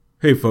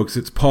Hey folks,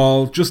 it's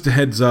Paul. Just a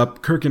heads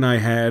up, Kirk and I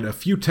had a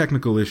few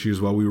technical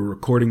issues while we were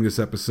recording this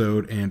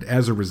episode, and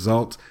as a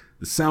result,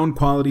 the sound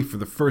quality for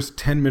the first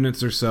 10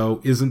 minutes or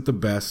so isn't the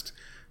best,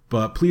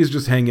 but please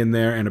just hang in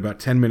there, and about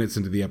 10 minutes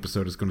into the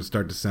episode it's going to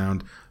start to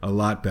sound a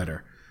lot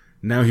better.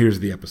 Now here's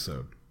the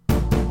episode.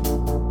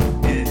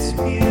 It's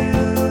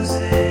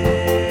music,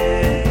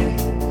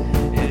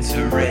 it's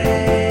a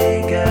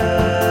ray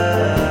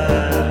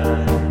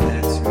gun,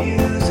 it's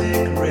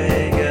music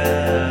ray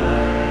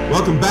gun.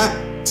 Welcome back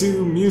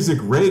to Music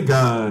Ray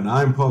Gun.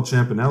 I'm Paul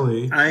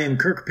Champanelli. I am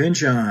Kirk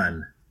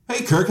Pinchon.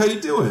 Hey Kirk, how you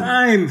doing?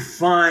 I'm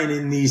fine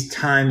in these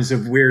times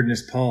of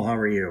weirdness, Paul. How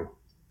are you?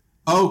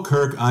 Oh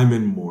Kirk, I'm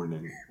in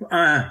mourning.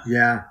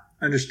 Yeah,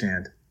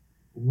 understand.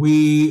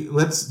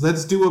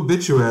 Let's do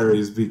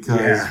obituaries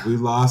because Yeah. we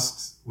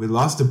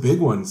lost a big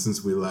one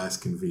since we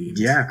last convened.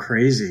 Yeah,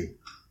 crazy.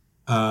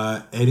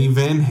 Eddie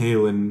Van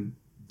Halen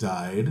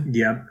died.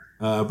 Yep.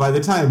 By the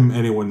time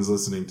anyone's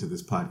listening to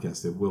this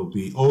podcast, it will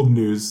be old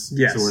news.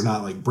 Yes. So we're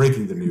not like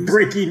breaking the news.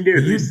 Breaking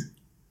news.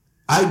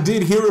 I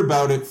did hear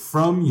about it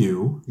from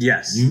you.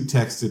 Yes. You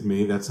texted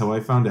me. That's how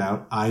I found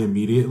out. I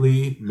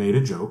immediately made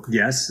a joke.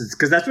 Yes, it's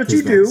because that's what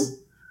you do.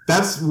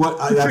 That's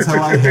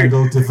how I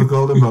handle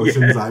difficult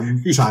emotions. Yeah.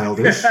 I'm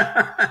childish.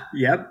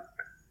 Yep.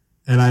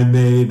 And I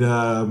made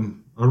a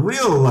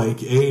real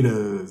like A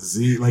to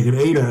Z, like an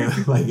A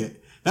to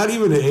not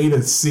even an A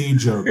to C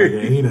joke, like an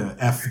A to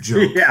F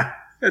joke. Yeah,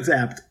 that's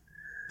apt.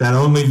 That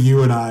only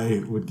you and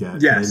I would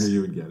get. Yes. I knew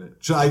you would get it.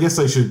 So I guess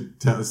I should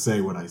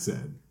say what I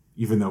said,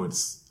 even though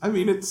it's a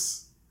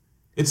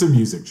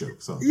music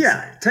joke. So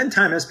Yeah, 10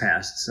 time has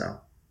passed, so.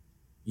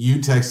 you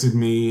texted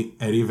me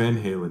Eddie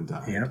Van Halen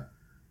died. Yep.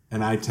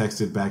 And I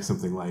texted back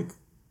something like,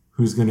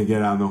 "Who's going to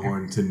get on the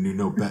horn to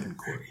Nuno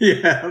Betancourt?"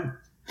 Yeah,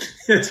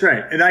 that's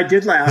right. And I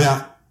did laugh.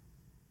 Yeah.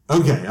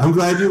 Okay, I'm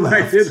glad you laughed.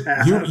 I did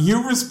laugh.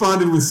 You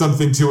responded with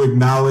something to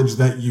acknowledge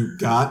that you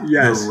got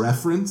Yes. the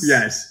reference.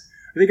 Yes.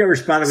 I think I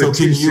responded So with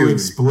can too you soon.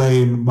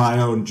 explain my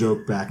own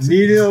joke back to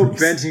me? Nuno please?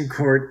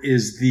 Betancourt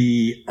is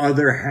the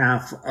other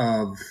half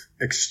of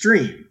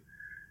Extreme,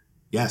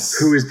 Yes.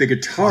 who is the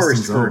guitarist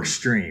Austin's for own.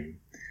 Extreme.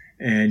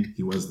 And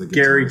He was the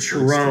Gary guitarist for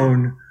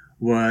Cherone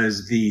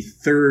was the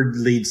third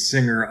lead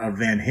singer of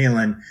Van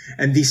Halen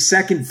and the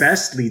second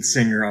best lead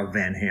singer of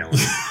Van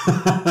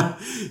Halen.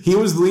 He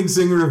was the lead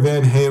singer of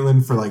Van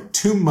Halen for like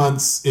 2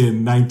 months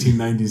in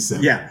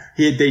 1997. Yeah,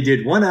 they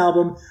did one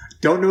album.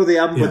 Don't know the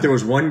album, Yeah. but there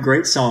was one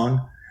great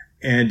song,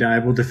 and I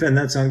will defend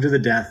that song to the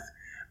death.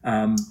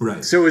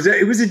 Right. So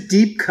it was a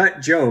deep cut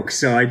joke,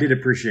 so I did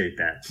appreciate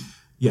that.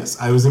 Yes,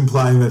 I was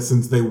implying that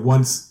since they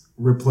once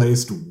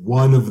replaced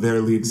one of their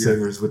lead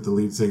singers with the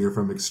lead singer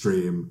from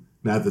Extreme,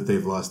 now that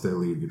they've lost their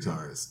lead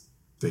guitarist,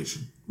 they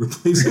should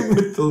replace him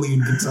with the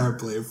lead guitar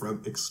player from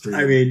Extreme.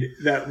 I mean,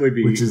 that would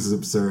be which is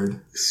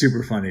absurd.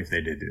 super funny if they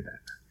did do that.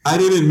 I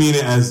didn't mean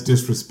it as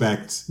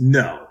disrespect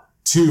No.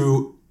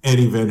 to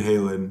Eddie Van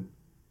Halen,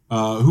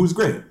 who's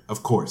great,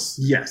 of course.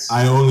 Yes.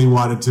 I only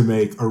wanted to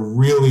make a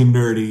really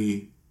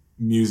nerdy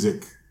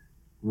music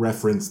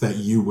reference that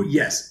you would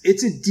Yes.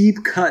 It's a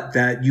deep cut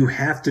that you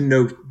have to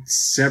know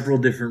several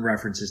different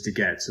references to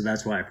get, so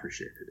that's why I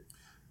appreciated it.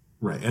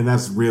 Right, and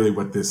that's really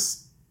what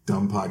this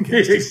dumb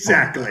podcast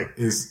Exactly. is all about,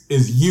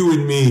 is you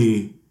and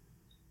me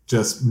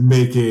just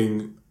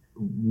making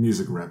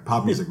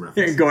pop music And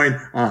references. going,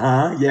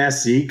 yeah,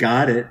 see,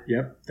 got it.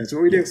 Yep, that's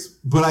what we do. Yes.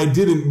 But I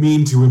didn't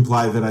mean to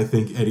imply that I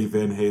think Eddie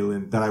Van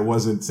Halen, that I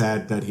wasn't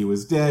sad that he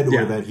was dead or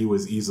Yeah. that he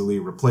was easily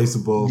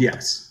replaceable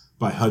Yes.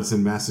 by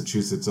Hudson,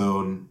 Massachusetts'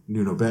 own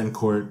Nuno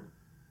Betancourt.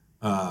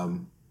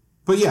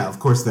 But yeah, of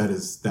course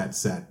that's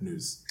sad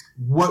news.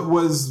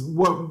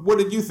 What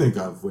did you think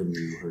of when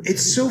you heard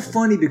It's Eddie so died?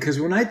 funny because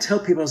when I tell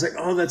people, I was like,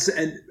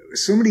 and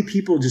so many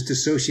people just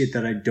associate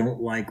that I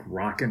don't like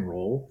rock and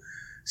roll.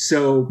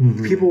 So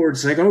people were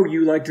just like, oh,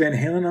 you liked Van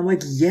Halen? I'm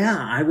like, yeah,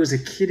 I was a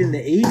kid in the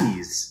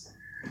 80s.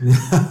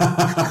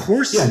 Of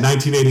course. Yeah,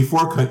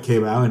 1984 cut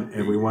came out and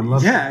everyone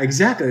loved it. Yeah,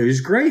 exactly. It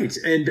was great.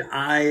 And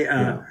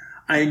I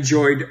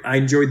enjoyed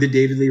the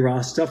David Lee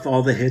Roth stuff,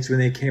 all the hits when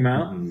they came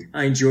out.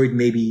 I enjoyed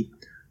maybe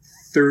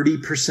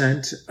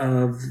 30%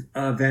 of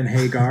Van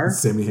Hagar.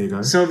 Sammy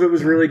Hagar. Some of it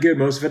was really good.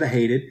 Most of it I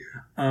hated.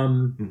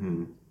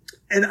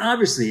 And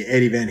obviously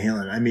Eddie Van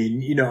Halen. I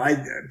mean,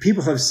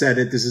 people have said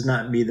it. This is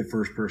not me, the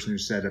first person who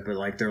said it, but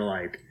like they're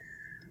like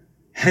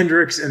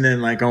Hendrix, and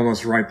then like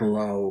almost right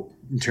below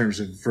in terms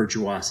of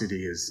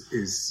virtuosity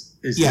is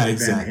Yeah, Van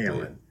exactly.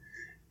 Halen.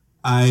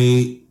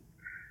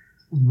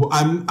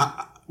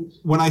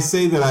 When I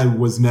say that I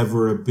was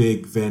never a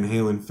big Van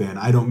Halen fan,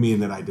 I don't mean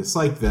that I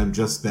disliked them,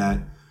 just that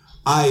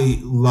I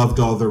loved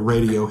all the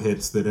radio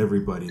hits that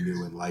everybody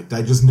knew and liked.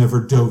 I just never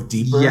dove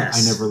deeper. Yes.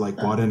 I never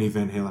bought any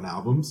Van Halen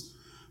albums.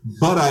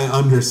 But I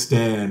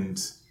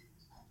understand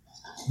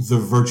the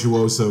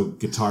virtuoso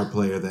guitar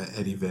player that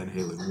Eddie Van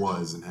Halen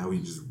was and how he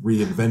just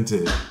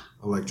reinvented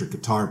electric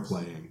guitar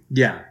playing.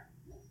 Yeah.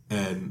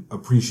 And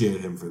appreciate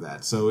him for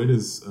that. So it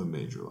is a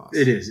major loss.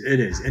 It is.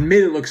 And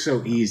made it look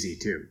so easy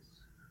too.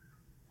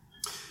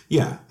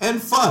 Yeah, and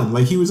fun.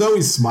 Like, he was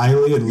always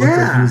smiley and looked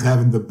like he was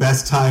having the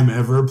best time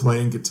ever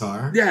playing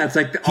guitar. Yeah, it's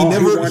like Eddie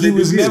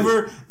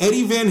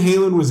Van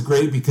Halen was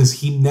great because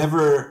he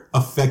never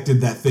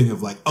affected that thing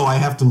of like, oh, I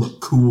have to look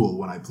cool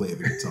when I play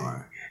the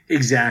guitar.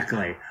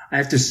 Exactly. I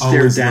have to stare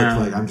always down.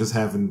 Looked like I'm just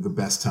having the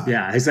best time.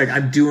 Yeah, it's like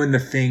I'm doing the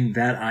thing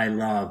that I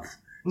love,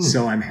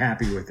 so I'm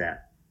happy with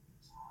that.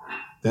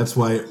 That's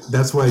why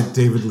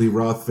David Lee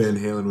Roth Van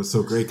Halen was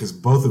so great, because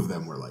both of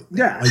them were like that.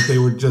 Yeah. Like, they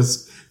were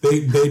just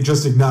they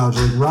just acknowledged,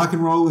 like, rock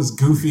and roll is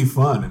goofy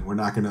fun, and we're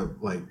not gonna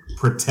like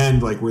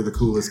pretend like we're the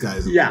coolest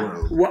guys in the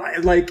world.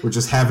 Well, like, we're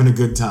just having a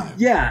good time.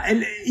 Yeah,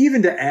 and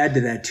even to add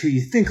to that too,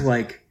 you think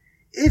like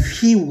if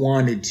he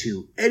wanted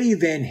to, Eddie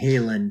Van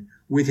Halen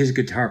with his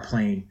guitar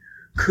playing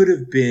could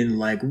have been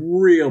like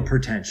real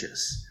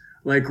pretentious,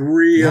 like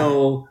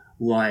real.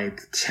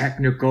 Like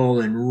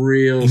technical and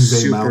real Yngwie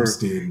super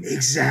Malmsteen.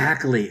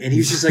 Exactly. And he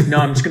was just like, no,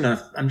 I'm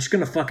just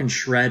gonna fucking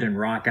shred and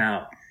rock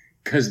out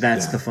because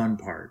that's the fun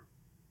part.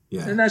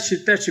 Yeah. And that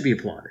should be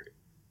applauded.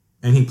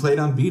 And he played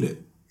on Beat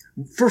It.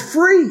 For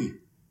free.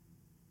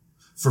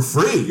 For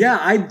free. Yeah,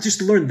 I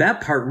just learned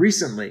that part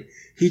recently.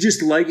 He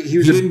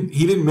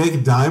didn't make a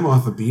dime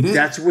off of Beat It?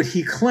 That's what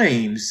he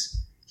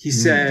claims. He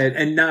said,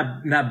 and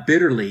not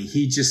bitterly.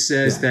 He just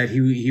says that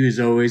he was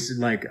always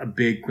like a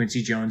big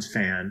Quincy Jones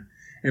fan.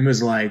 And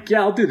was like,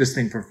 yeah, I'll do this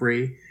thing for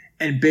free.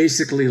 And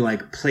basically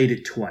like played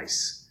it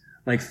twice.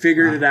 Like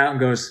figured it out and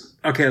goes,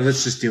 okay,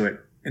 let's just do it.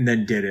 And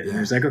then did it. And he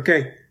was like,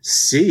 okay,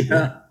 see ya.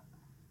 Yeah.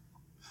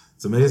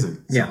 It's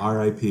amazing. So yeah.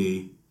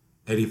 R.I.P.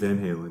 Eddie Van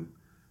Halen.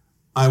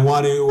 I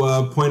want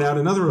to point out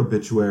another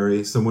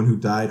obituary, someone who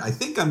died, I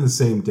think on the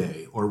same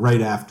day or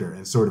right after,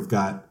 and sort of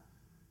got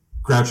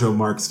Groucho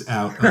Marxed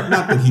out.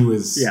 Not that he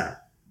was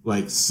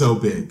like so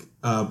big.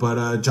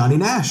 But Johnny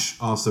Nash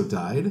also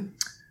died.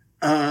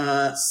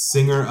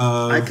 Singer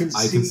of I Can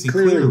See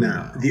Clearly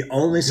Now. The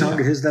only song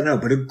of his that I know,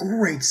 but a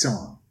great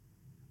song.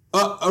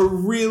 A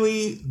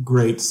really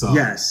great song.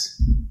 Yes.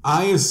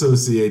 I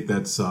associate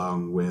that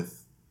song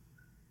with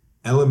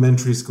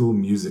elementary school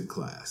music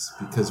class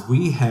because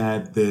we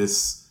had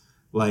this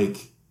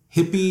like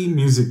hippie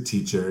music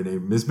teacher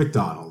named Ms.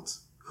 McDonald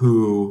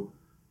who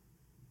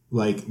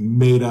like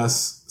made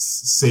us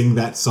sing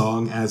that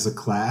song as a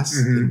class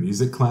in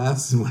music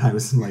class when I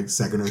was in like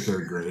second or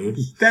third grade.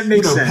 That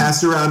makes sense.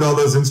 Passed around all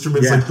those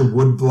instruments like the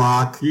wood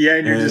block. Yeah,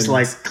 and you're just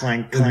like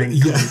clank,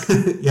 clank.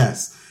 clank.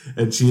 Yes.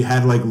 And she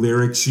had like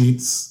lyric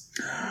sheets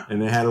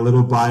and they had a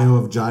little bio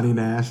of Johnny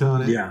Nash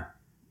on it. Yeah.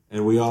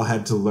 And we all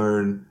had to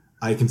learn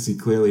I Can See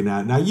Clearly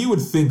Now. Now you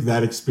would think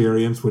that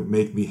experience would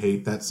make me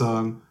hate that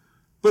song,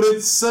 but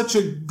it's such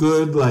a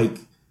good, like,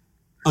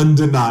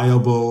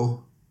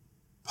 undeniable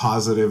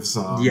positive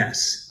song.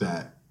 Yes.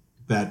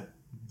 That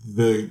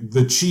the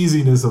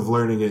cheesiness of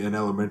learning it in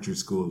elementary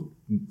school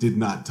did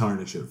not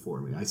tarnish it for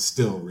me. I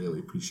still really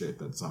appreciate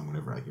that song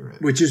whenever I hear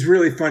it. Which is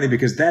really funny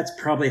because that's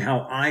probably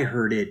how I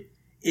heard it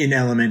in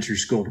elementary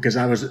school because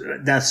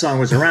that song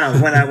was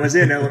around when I was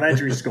in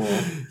elementary school.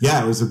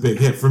 Yeah, it was a big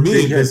hit. For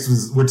me,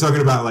 we're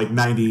talking about like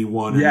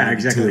 91 or 92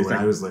 exactly. when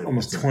I was learning.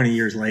 Almost 20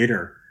 years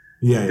later.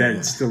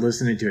 Yeah. Still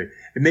listening to it.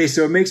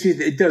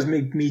 It does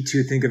make me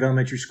too think of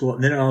elementary school.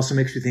 And then it also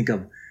makes me think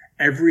of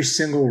every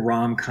single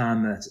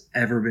rom-com that's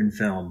ever been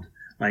filmed,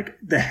 like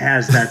that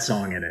has that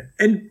song in it.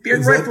 And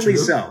rightfully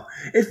so.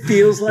 It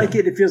feels like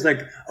it. It feels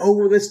like, oh,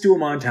 well, let's do a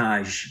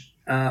montage.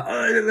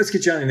 Let's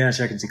get Johnny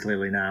Nash. I Can See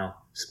Clearly Now.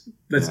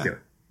 Let's do it.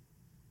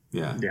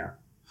 Yeah. Yeah.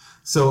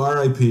 So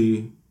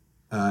R.I.P.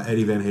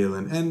 Eddie Van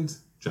Halen and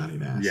Johnny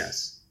Nash.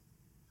 Yes.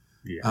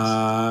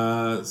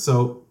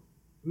 So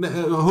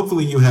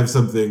hopefully you have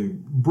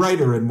something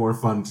brighter and more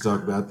fun to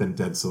talk about than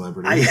dead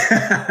celebrities.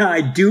 I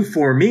do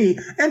for me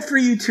and for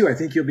you too. I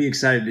think you'll be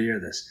excited to hear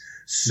this.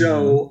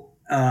 So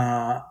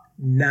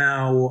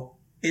now,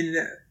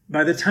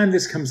 by the time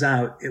this comes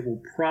out, it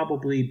will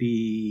probably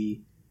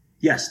be.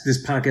 Yes,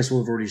 this podcast will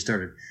have already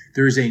started.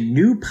 There is a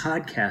new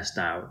podcast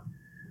out,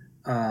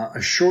 a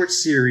short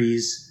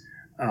series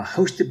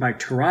hosted by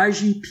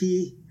Taraji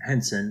P.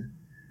 Henson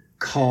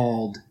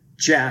called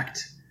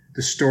Jacked,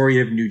 the Story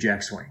of New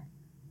Jack Swing.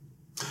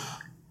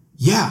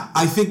 Yeah,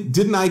 I think,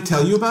 didn't I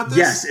tell you about this?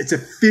 Yes, it's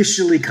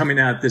officially coming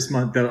out this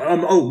month.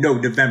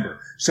 November.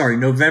 Sorry,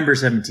 November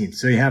 17th.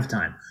 So you have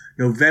time.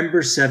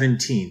 November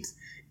 17th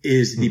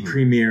is the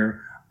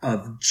premiere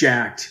of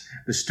Jacked,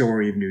 the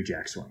Story of New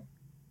Jack Swing.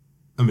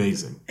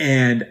 Amazing.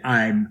 And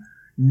I'm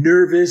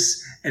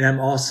nervous, and I'm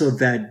also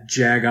that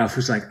jagoff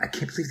who's like, I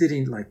can't believe they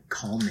didn't like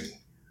call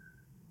me.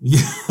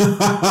 Yeah.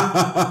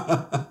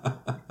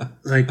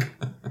 Like,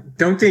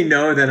 don't they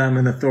know that I'm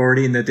an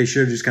authority and that they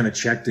should have just kind of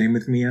checked in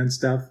with me on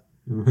stuff?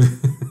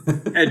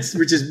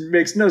 Which just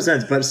makes no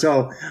sense. But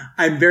so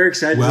I'm very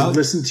excited to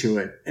listen to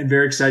it and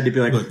very excited to be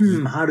like,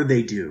 how do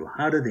they do?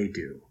 How do they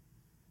do?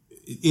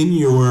 In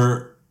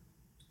your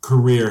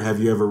career, have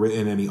you ever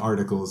written any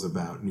articles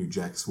about New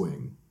Jack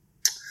Swing?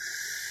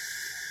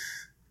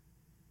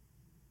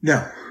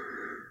 No.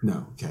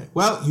 No. Okay.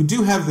 Well, you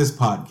do have this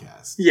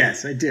podcast.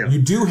 Yes, I do.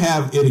 You do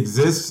have, it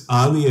exists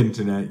on the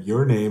internet,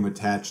 your name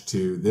attached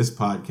to this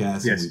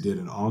podcast. Yes. And we did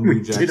an all new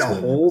We Jack did a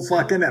Swing whole episode.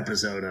 fucking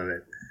episode of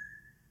it.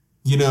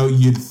 You know,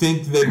 you'd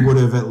think they would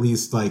have at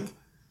least like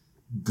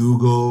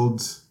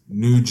Googled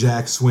New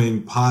Jack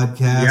Swing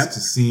podcast Yep. to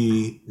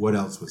see what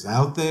else was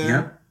out there.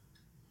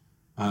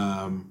 Yep.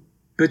 Um,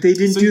 But they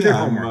didn't do their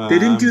I'm, homework. They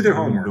didn't do their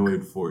I'm homework.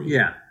 annoyed for you.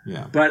 Yeah.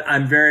 Yeah. But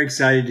I'm very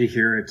excited to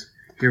hear it,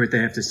 hear what they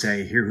have to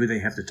say, hear who they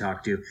have to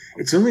talk to.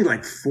 It's only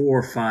like 4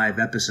 or 5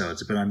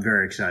 episodes, but I'm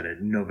very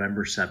excited.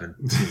 November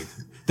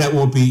 17th. That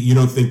won't be, you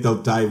don't think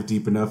they'll dive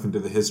deep enough into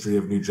the history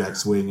of New Jack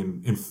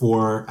Swing in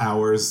 4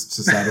 hours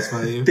to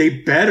satisfy you? They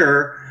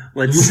better.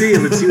 Let's see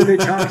who they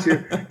talk to.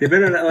 They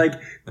better not, like,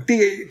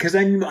 because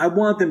I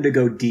want them to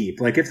go deep.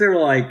 Like if they're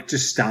like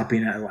just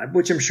stopping at,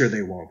 which I'm sure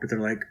they won't, but they're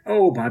like,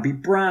 oh, Bobby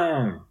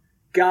Brown,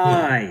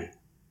 Guy,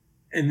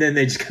 and then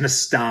they just kind of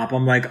stop.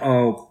 I'm like,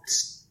 oh,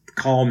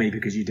 call me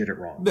because you did it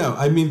wrong. No,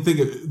 I mean, think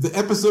of, the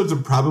episodes are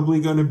probably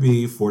going to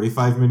be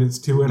 45 minutes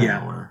to an Yeah.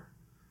 hour.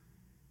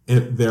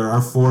 There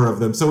are 4 of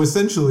them. So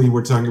essentially,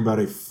 we're talking about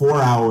a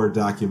 4-hour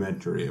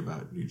documentary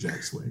about New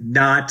Jack Swing.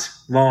 Not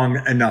long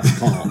enough,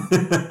 Paul.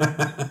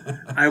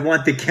 I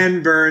want the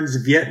Ken Burns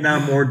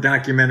Vietnam War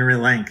documentary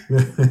length.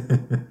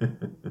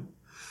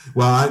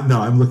 Well,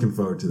 I'm looking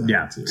forward to that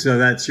Yeah, one too. so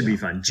that should be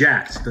fun.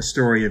 Jacked, the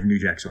story of New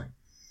Jack Swing.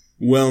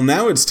 Well,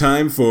 now it's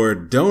time for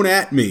Don't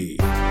At Me.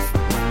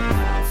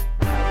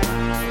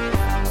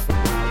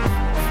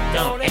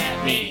 Don't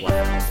at me.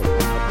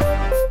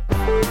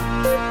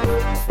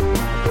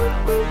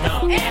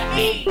 Don't at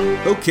me.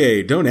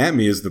 Okay, Don't At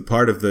Me is the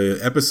part of the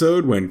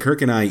episode when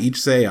Kirk and I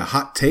each say a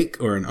hot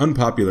take or an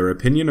unpopular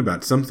opinion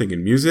about something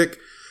in music,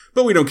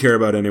 but we don't care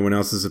about anyone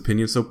else's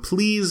opinion, so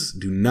please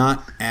do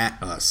not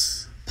at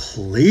us.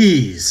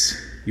 Please.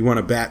 You want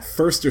to bat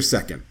first or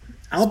second?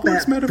 I'll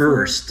Sports bat metaphor?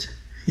 first.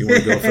 You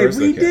want to go first?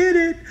 We Okay. did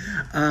it.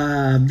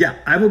 Yeah,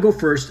 I will go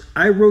first.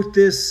 I wrote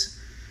this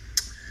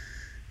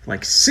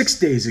like 6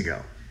 days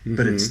ago,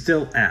 but it's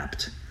still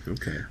apt.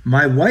 Okay.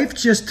 My wife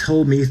just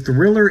told me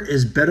Thriller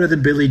is better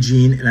than Billie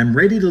Jean, and I'm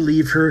ready to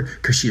leave her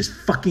because she is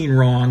fucking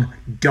wrong.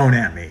 Don't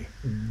at me.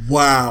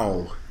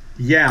 Wow.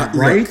 Yeah, Look,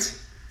 right?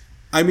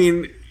 I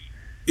mean,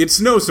 it's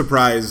no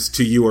surprise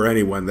to you or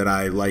anyone that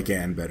I like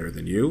Anne better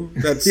than you.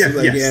 That's Yeah,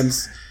 like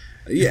yes.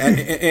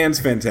 Anne's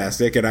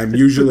fantastic, and I'm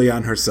usually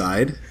on her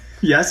side.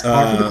 Yes,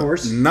 par for the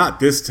course. Not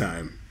this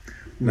time.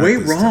 Not Way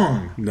this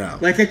wrong. time. No.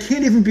 Like, I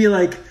can't even be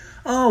like,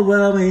 oh,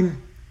 well, I mean,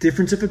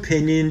 difference of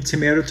opinion,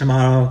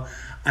 tomato.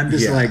 I'm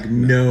just Yeah, like,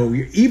 no.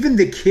 Even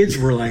the kids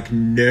were like,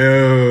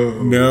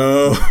 no.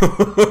 No.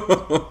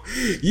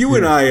 You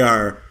and I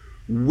are,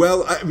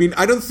 well, I mean,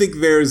 I don't think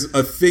there's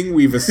a thing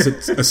we've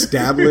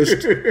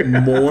established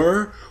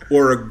more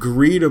or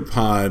agreed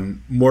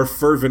upon more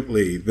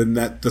fervently than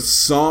that the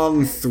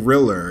song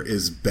Thriller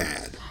is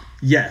bad.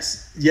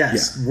 Yes. Yeah.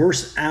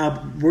 Worst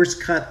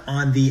cut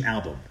on the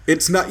album.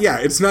 It's not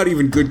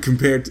even good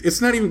compared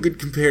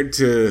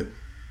to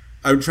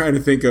I'm trying to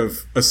think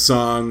of a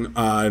song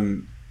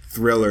on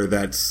Thriller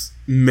that's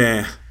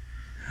meh.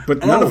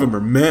 But none of them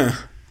are meh.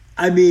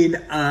 I mean,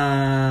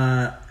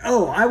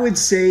 I would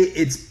say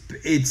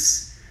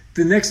it's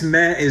the next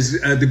meh is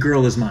The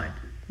Girl Is Mine.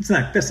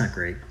 That's not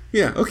great.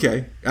 Yeah,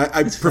 okay.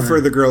 I prefer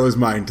fine. The Girl Is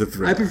Mine to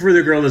Thriller. I prefer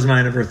The Girl Is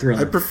Mine over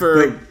Thriller. I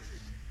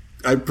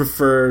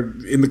prefer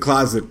In the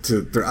Closet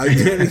to I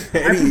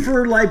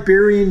prefer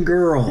Liberian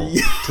Girl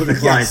to The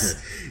Closet.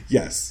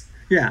 Yes.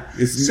 Yeah.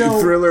 So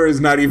Thriller is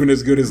not even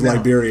as good as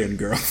Liberian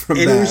Girl from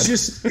and that. it was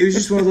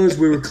just one of those.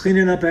 We were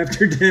cleaning up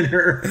after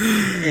dinner,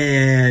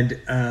 and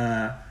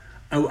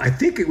I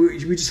think we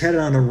just had it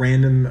on a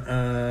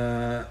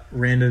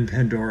random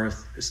Pandora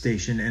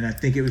station, and I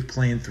think it was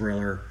playing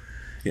Thriller.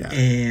 Yeah.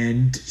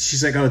 And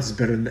she's like, "Oh, it's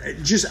better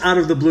than," just out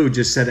of the blue,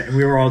 just said it, and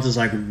we were all just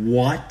like,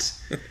 "What?"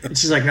 And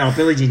she's like, "No,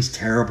 Billie Jean's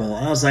terrible."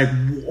 And I was like,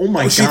 "Oh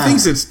my god!" She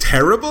thinks it's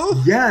terrible?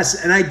 Yes,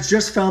 and I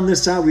just found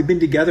this out. We've been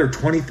together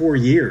 24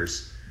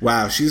 years.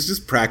 Wow, she's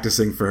just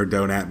practicing for her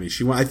Don't At Me.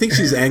 I think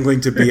she's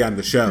angling to be on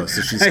the show,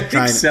 so she's I think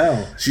trying.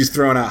 so. She's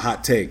throwing out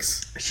hot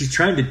takes. She's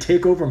trying to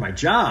take over my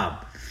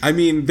job. I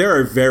mean, there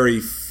are very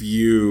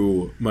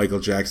few Michael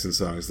Jackson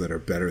songs that are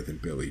better than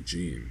Billie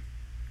Jean.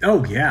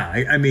 Oh yeah,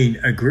 I mean,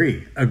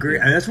 agree, and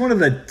that's one of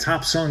the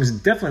top songs.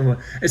 Definitely,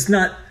 it's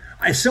not.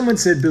 If someone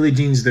said Billie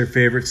Jean's their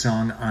favorite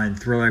song on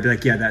Thriller, I'd be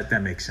like, yeah,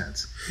 that makes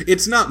sense.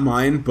 It's not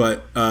mine,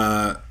 but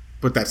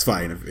that's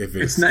fine if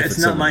It's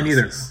not mine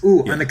either.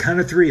 Ooh, on the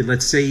count of 3,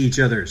 let's say each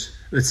other's.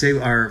 Let's say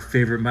our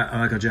favorite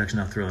Michael Jackson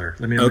on Thriller.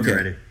 Let me know when you're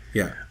ready.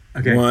 Yeah.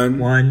 Okay.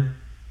 1,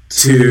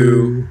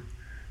 2,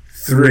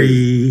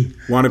 3.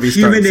 Want to be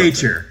Human starting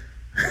Nature.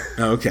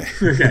 something. Oh, okay.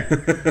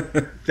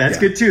 Okay, that's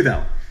good too,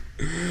 though.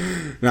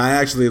 No, I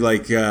actually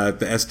like the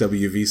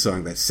SWV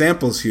song that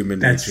samples Human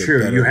That's Nature. true.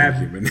 better You than have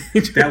Human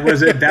Nature.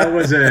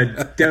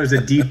 that was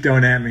a deep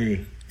Don't At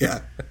Me. Yeah.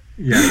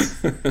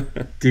 Yes,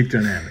 deep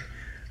Don't At Me.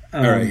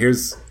 All right.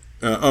 Here's.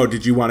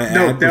 Did you want to add?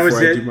 No, that was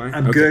before I it. do mine?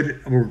 I'm Okay.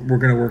 good. We're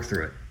gonna work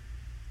through it.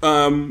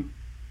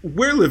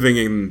 we're living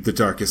in the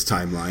darkest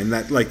timeline.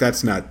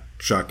 That's not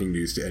shocking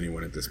news to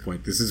anyone at this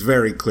point. This is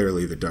very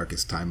clearly the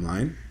darkest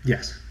timeline.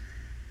 Yes.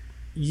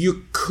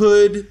 You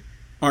could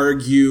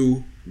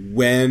argue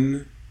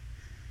when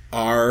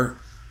our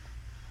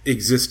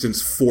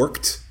existence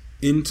forked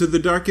into the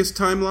darkest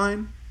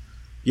timeline.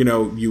 You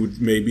know,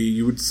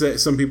 you would say,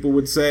 some people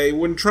would say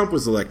when Trump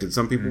was elected.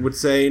 Some people would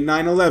say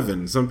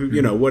 9/11. Some people,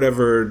 you know,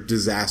 whatever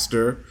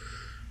disaster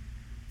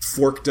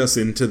forked us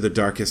into the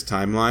darkest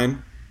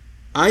timeline.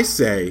 I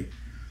say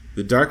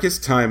the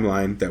darkest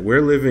timeline that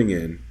we're living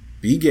in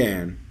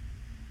began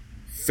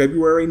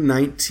February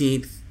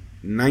 19th,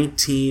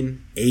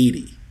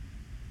 1980.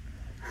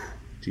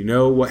 Do you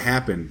know what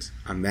happened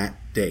on that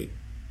date?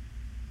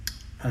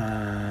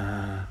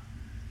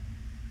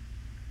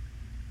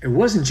 It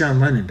wasn't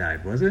John Lennon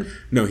died, was it?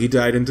 No, he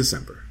died in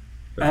December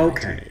of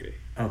Okay.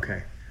 1980.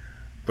 Okay.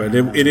 But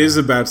it is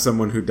about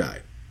someone who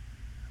died.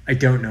 I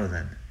don't know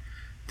then.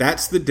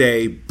 That's the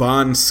day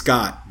Bon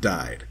Scott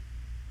died.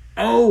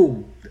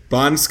 Oh,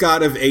 Bon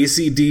Scott of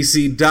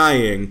AC/DC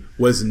dying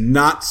was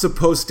not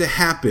supposed to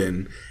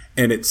happen,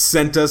 and it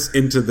sent us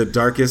into the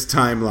darkest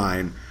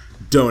timeline.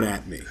 Don't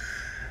at me.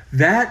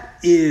 that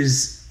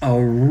is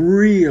a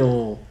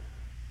real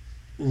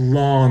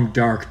long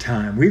dark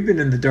time. We've been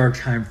in the dark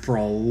time for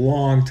a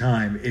long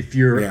time if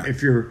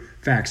your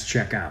facts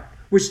check out,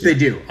 which they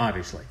do,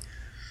 obviously.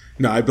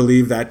 No, I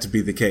believe that to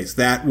be the case.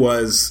 That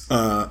was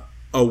a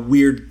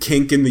weird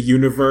kink in the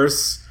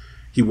universe.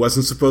 He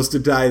wasn't supposed to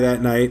die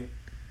that night,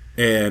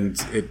 and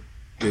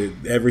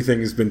everything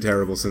has been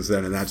terrible since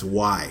then, and that's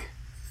why.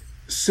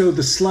 So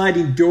the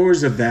sliding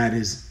doors of that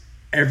is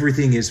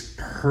everything is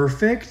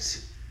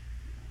perfect,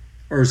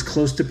 or as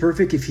close to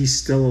perfect if he's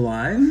still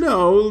alive?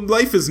 No,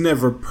 life is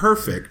never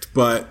perfect,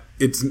 but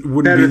it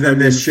wouldn't Better be than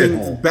this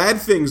shithole. Bad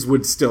things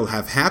would still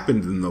have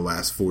happened in the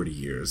last 40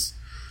 years.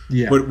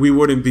 Yeah. But we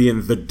wouldn't be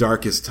in the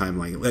darkest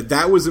timeline.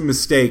 That was a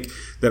mistake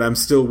that I'm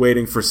still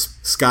waiting for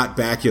Scott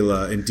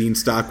Bakula and Dean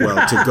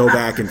Stockwell to go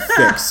back and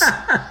fix,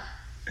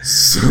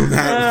 so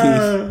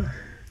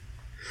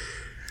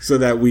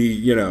that we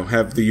you know,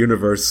 have the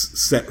universe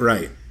set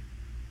right.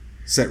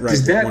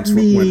 Does that once what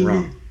went mean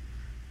wrong.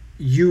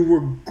 you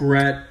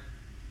regret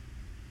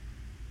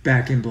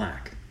Back in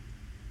Black?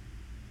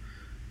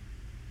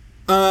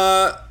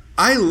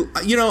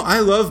 I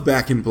love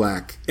Back in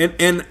Black,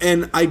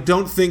 and I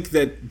don't think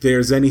that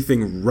there's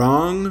anything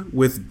wrong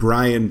with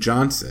Brian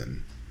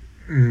Johnson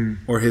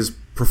or his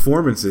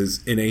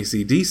performances in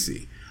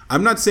AC/DC.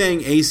 I'm not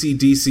saying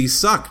AC/DC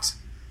sucked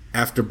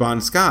after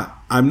Bon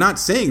Scott. I'm not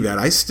saying that.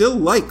 I still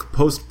like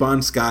post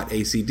Bon Scott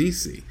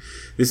AC/DC.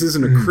 This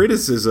isn't a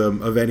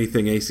criticism of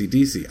anything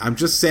AC/DC. I'm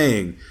just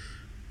saying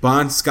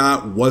Bon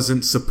Scott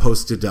wasn't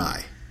supposed to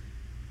die.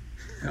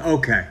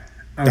 Okay.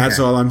 That's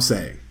all I'm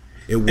saying.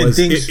 It was.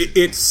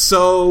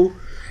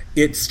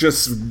 It's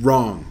just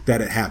wrong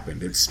that it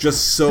happened. It's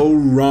just so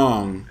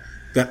wrong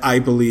that I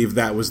believe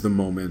that was the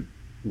moment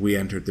we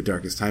entered the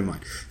darkest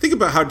timeline. Think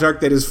about how dark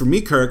that is for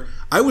me, Kirk.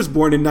 I was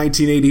born in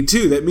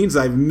 1982. That means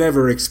I've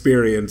never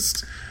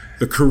experienced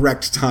the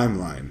correct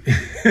timeline.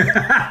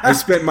 I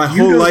spent my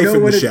whole life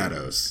in the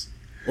shadows,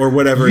 or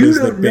whatever it is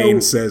that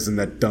Bane says in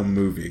that dumb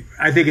movie.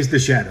 I think it's the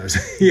shadows.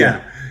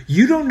 Yeah.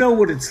 You don't know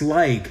what it's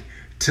like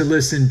to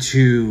listen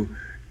to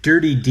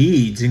Dirty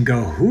Deeds and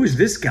go, who is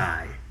this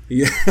guy?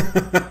 Yeah.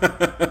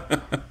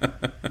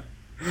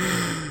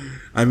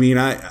 I mean,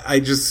 I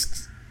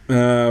just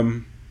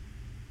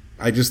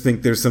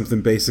think there's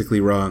something basically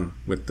wrong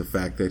with the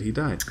fact that he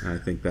died. I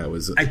think that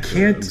was a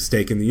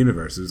mistake in the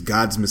universe. It was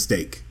God's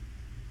mistake.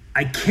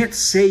 I can't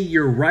say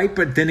you're right,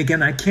 but then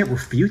again, I can't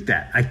refute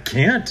that. I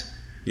can't.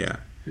 Yeah.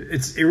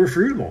 It's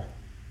irrefutable.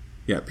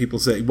 Yeah, people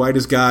say, why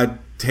does God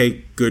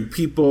take good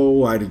people?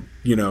 Why did,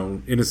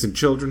 innocent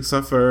children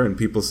suffer? And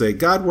people say,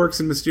 God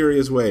works in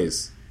mysterious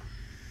ways.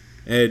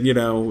 And,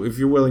 if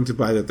you're willing to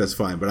buy that, that's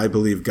fine. But I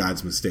believe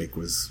God's mistake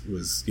was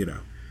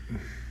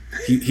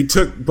he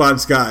took Bon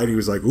Scott and he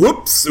was like,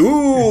 whoops,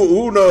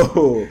 ooh,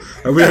 no.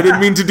 I mean, I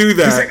didn't mean to do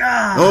that. He's like,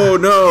 oh,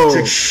 no.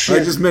 Like,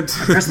 shit. I just meant to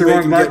Press the make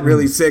wrong him get button.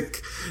 really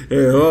sick.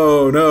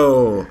 Oh,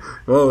 no.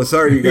 Oh,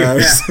 sorry, you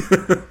guys.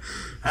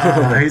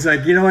 He's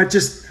like, you know what?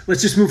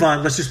 Let's just move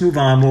on. Let's just move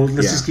on.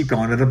 Let's just keep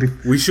going. It'll be.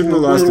 We shouldn't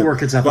have lost it'll him.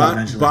 work itself out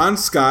eventually. Bon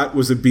Scott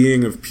was a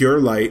being of pure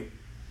light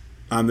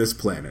on this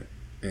planet,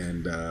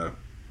 and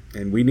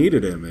we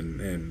needed him,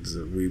 and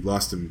we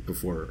lost him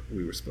before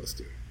we were supposed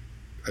to.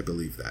 I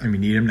believe that, and we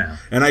need him now.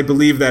 and I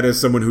believe that as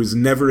someone who's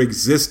never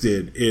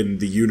existed in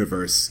the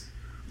universe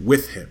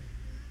with him.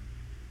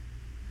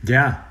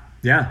 Yeah.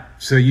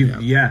 So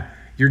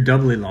you're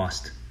doubly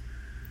lost.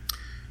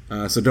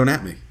 So don't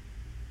at me.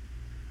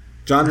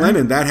 John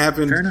Lennon, that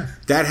happened. Fair enough.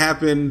 That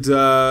happened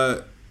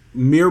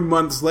mere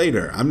months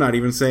later. I'm not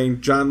even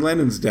saying John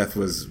Lennon's death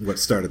was what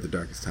started the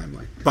darkest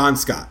timeline. Bon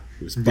Scott.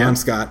 It was Bon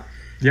Scott.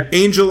 Yep.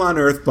 Angel on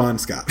Earth, Bon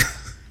Scott.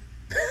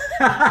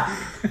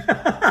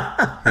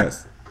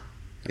 Yes.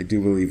 I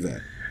do believe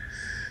that.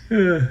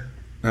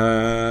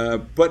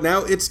 But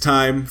now it's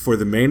time for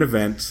the main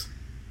event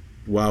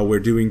while we're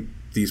doing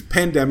these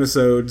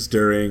pandemisodes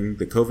during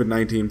the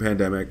COVID-19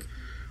 pandemic.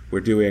 We're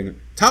doing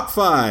top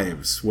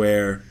fives,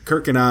 where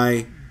Kirk and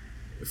I,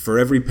 for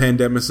every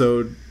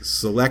pandemisode,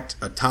 select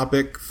a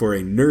topic for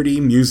a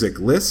nerdy music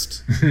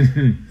list.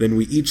 Then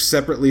we each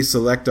separately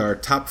select our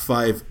top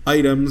 5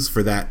 items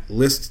for that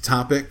list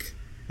topic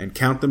and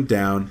count them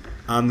down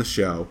on the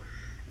show.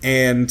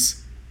 And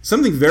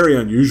something very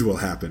unusual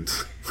happened.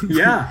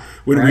 Yeah.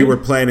 when we were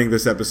planning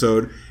this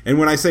episode. And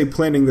when I say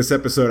planning this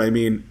episode, I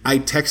mean I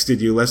texted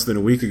you less than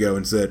a week ago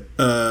and said,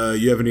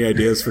 you have any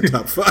ideas for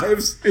top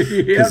 5s?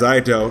 Because I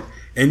don't.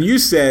 And you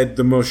said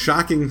the most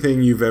shocking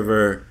thing you've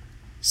ever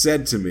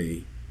said to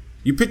me.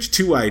 You pitched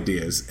 2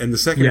 ideas, and the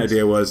second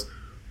idea was,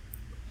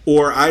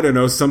 or I don't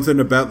know, something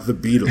about the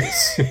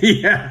Beatles.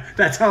 Yeah,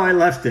 that's how I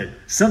left it.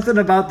 Something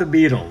about the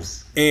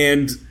Beatles.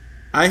 And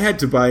I had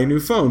to buy a new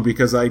phone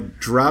because I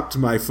dropped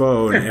my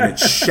phone and it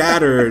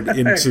shattered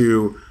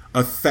into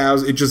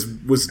 1,000. It just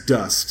was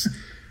dust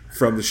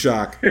from the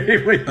shock.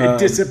 It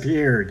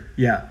disappeared.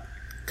 Yeah.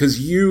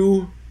 Because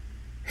you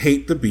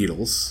hate the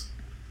Beatles.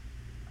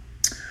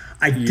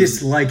 I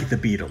dislike the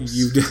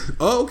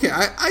Beatles. Okay.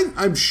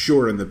 I'm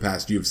sure in the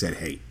past you've said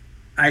hate.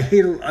 I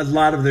hate a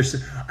lot of their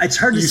stuff. It's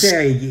hard to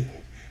say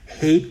I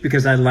hate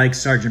because I like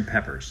Sgt.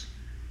 Pepper's.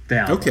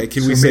 The album. Okay,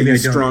 can we say you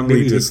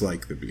strongly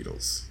dislike the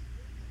Beatles?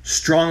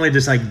 Strongly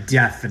dislike,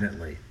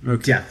 definitely.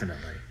 Okay.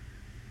 Definitely.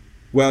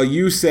 Well,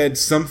 you said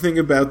something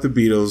about the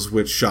Beatles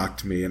which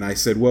shocked me, and I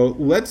said, well,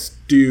 let's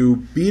do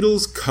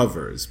Beatles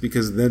covers,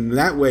 because then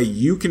that way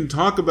you can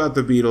talk about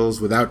the Beatles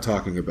without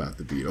talking about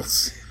the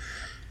Beatles.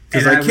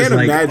 Because I can't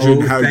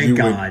imagine how you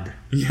would...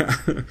 Yeah,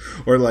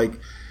 or like...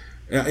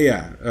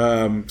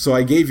 So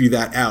I gave you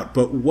that out,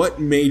 but what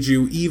made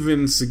you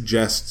even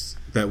suggest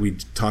that we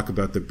talk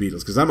about the Beatles?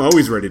 Because I'm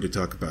always ready to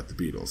talk about the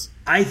Beatles.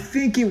 I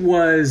think it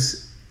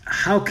was...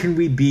 How can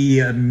we be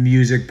a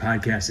music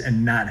podcast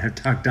and not have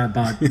talked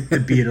about the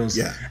Beatles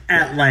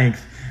at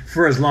length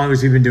for as long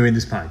as we've been doing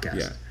this podcast?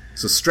 Yeah.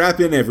 So strap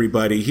in,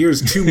 everybody.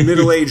 Here's 2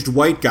 middle-aged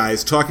white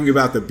guys talking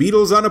about the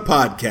Beatles on a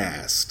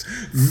podcast.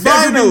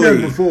 Finally! Never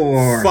been done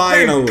before.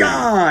 Finally. Thank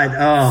God.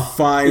 Oh,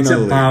 finally. It's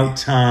about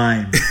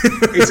time.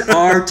 It's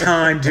our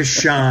time to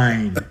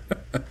shine.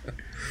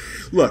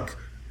 Look,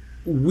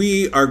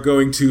 we are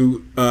going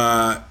to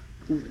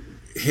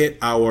hit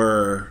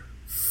our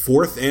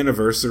 4th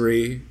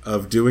anniversary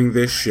of doing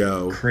this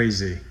show.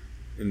 Crazy.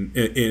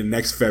 In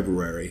next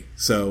February.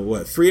 So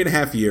what?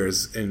 3.5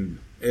 years, and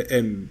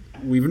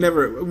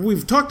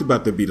we've talked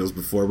about the Beatles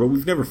before, but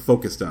we've never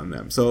focused on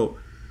them. So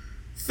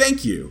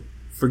thank you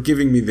for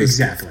giving me this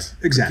gift.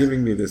 Exactly.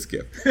 Giving me this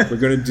gift. We're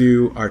going to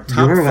do our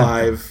top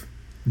 5.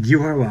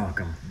 You are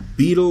welcome.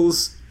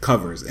 Beatles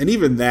covers, and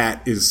even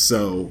that is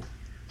so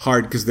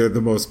hard because they're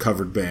the most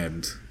covered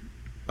band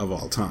of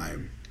all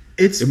time.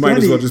 It might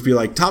as well just be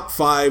like top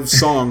 5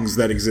 songs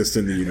that exist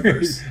in the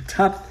universe.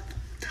 top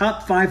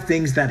 5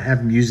 things that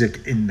have music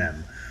in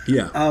them.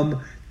 Yeah.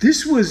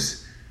 This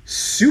was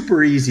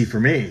super easy for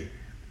me.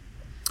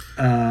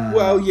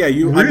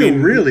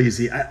 Real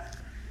easy.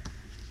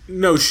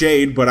 No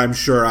shade, but I'm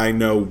sure I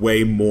know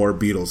way more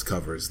Beatles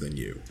covers than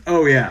you.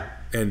 Oh yeah,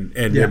 and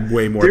I'm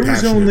way more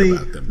passionate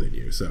about them than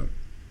you. So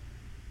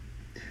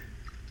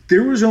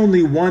there was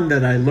only one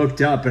that I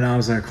looked up, and I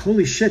was like,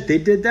 "Holy shit, they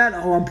did that!"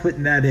 Oh, I'm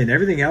putting that in.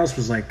 Everything else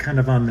was like kind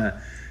of on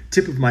the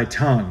tip of my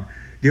tongue.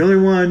 The only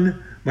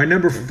one, my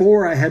number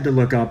 4, I had to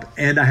look up,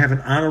 and I have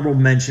an honorable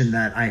mention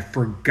that I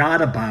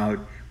forgot about.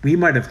 We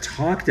might have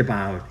talked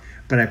about,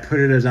 but I put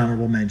it as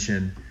honorable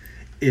mention.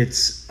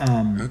 It's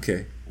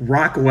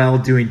Rockwell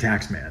doing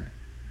Taxman.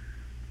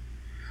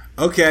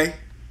 Okay.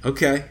 I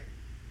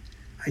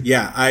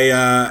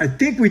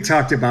think we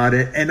talked about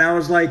it, and I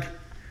was like,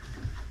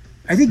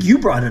 I think you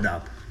brought it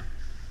up.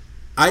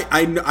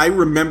 I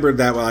remembered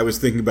that while I was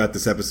thinking about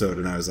this episode,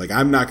 and I was like,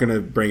 I'm not going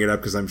to bring it up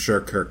because I'm sure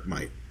Kirk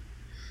might.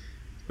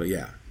 But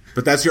yeah.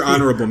 But that's your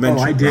honorable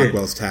mention,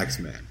 Rockwell's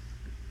Taxman.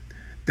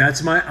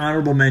 That's my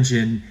honorable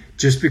mention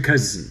just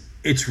because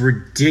it's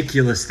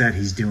ridiculous that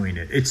he's doing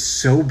it. It's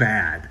so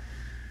bad.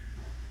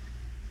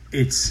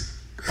 It's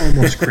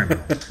almost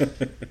criminal.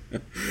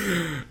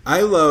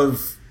 I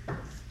love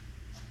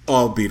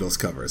all Beatles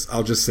covers.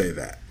 I'll just say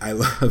that. I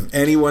love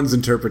anyone's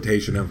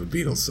interpretation of a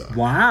Beatles song.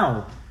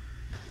 Wow.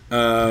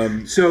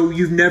 So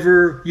you've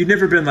never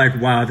been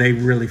like, wow, they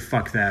really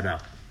fucked that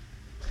up.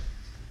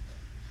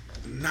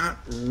 Not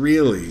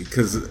really,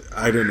 because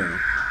I don't know.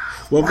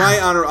 Well,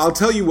 I'll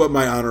tell you what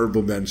my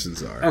honorable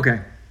mentions are.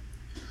 Okay.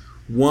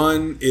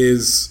 One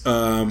is,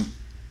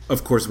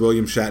 of course,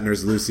 William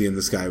Shatner's Lucy in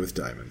the Sky with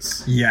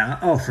Diamonds. Yeah.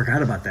 Oh,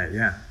 forgot about that.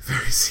 Yeah.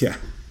 Yeah.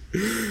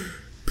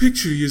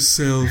 Picture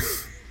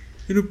yourself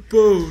in a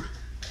boat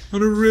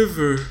on a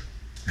river.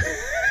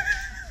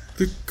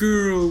 The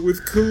girl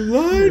with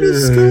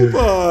kaleidoscope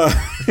on.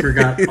 I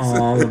forgot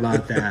all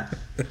about that.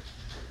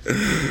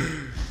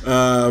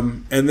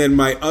 And then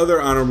my other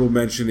honorable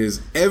mention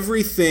is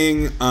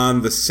everything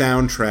on the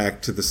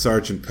soundtrack to the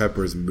Sgt.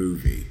 Pepper's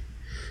movie.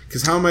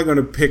 Because how am I going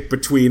to pick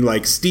between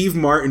like Steve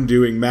Martin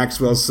doing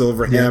Maxwell's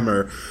Silver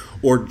Hammer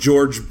or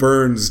George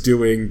Burns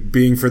doing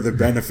Being for the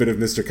Benefit of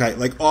Mr. Kite.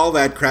 Like, all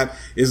that crap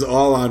is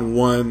all on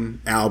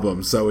one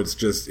album, so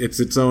it's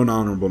its own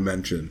honorable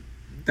mention.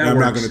 I'm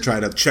not going to try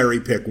to cherry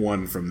pick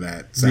one from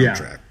that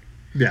soundtrack.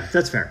 Yeah,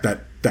 that's fair.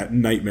 That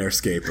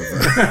nightmare-scape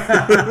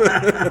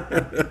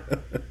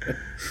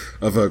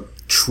of a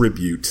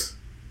tribute,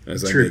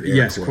 as I make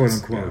air quotes.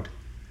 Quote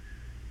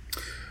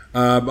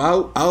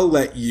unquote. I'll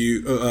let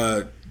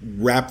you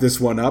wrap this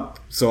one up,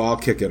 so I'll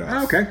kick it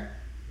off. Okay.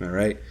 All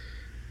right.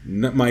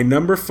 My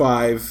number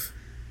 5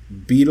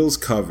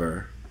 Beatles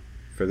cover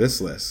for this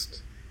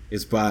list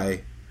is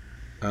by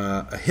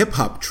a hip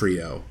hop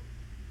trio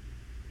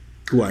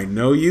who I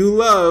know you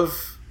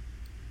love,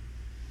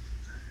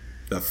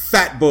 the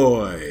Fat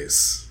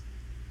Boys.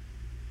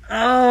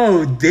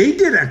 Oh, they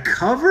did a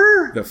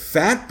cover? The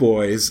Fat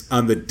Boys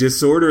on the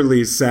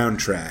Disorderlies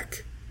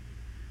soundtrack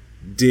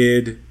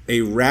did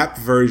a rap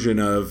version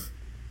of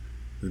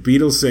the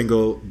Beatles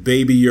single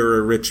Baby You're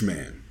a Rich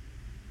Man.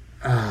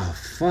 Oh,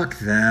 fuck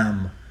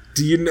them.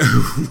 Do you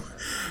know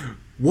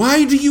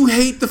why do you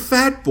hate the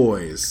Fat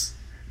Boys?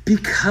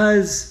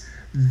 Because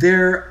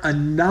they're a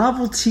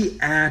novelty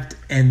act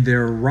and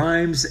their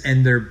rhymes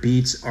and their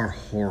beats are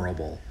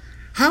horrible.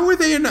 How are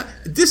they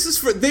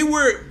they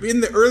were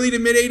in the early to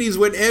mid 80s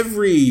when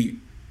every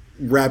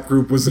rap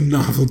group was a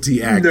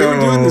novelty act. They were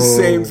doing the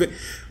same thing.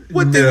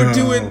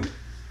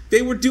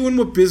 They were doing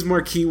what Biz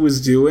Markie was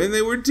doing.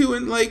 They were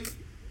doing like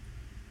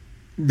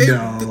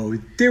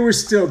there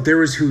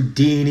was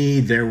Houdini,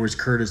 there was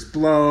Curtis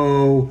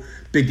Blow,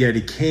 Big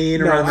Daddy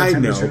Kane. No, I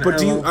know,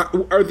 but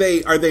are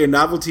they a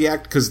novelty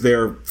act because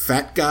they're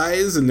fat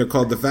guys and they're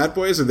called the Fat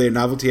Boys? Are they a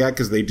novelty act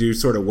because they do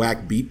sort of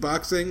whack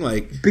beatboxing?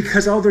 Like,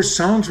 because all their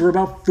songs were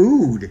about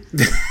food.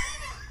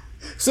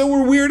 So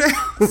we're Weird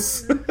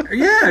Al's.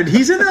 Yeah, and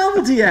he's a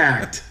novelty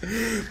act.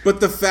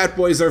 But the Fat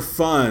Boys are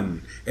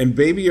fun, and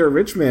Baby You're a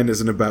Rich Man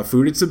isn't about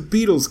food. It's a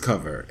Beatles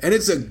cover, and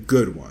it's a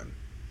good one.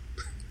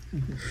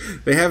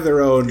 They have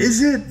their own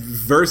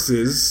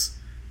verses,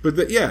 but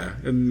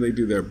and they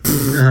do their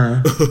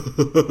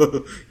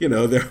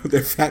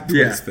their Fat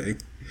Boys thing.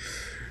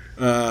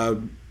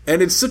 And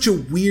it's such a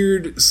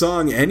weird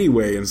song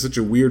anyway, and such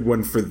a weird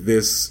one for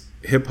this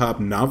hip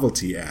hop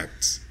novelty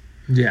act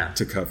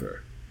to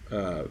cover.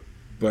 But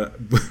I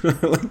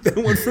like that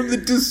one from the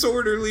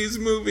Disorderlies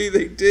movie.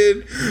 They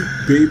did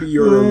Baby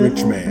You're a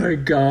Rich Man. Oh my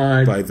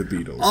God. By the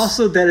Beatles.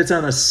 Also that it's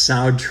on a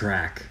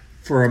soundtrack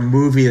for a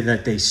movie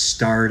that they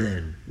starred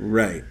in.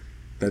 Right.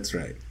 That's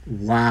right.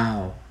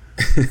 Wow.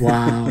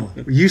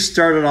 You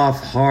started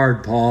off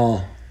hard,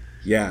 Paul.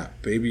 Yeah,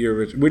 Baby You're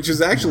Rich, which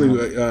is actually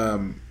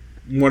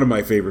one of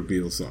my favorite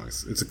Beatles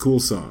songs. It's a cool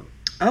song.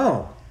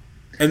 Oh.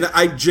 And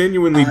I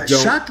genuinely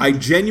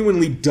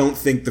don't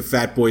think the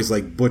Fat Boys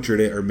like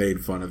butchered it or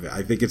made fun of it.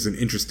 I think it's an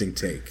interesting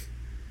take.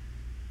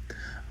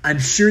 I'm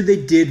sure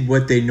they did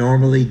what they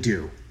normally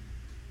do.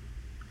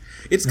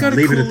 It's got a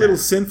cool little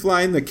synth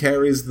line that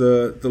carries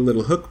the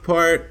little hook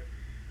part.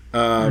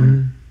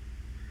 I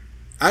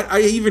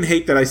even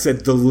hate that I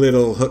said the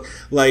little hook.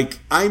 Like,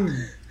 I'm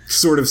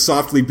sort of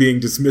softly being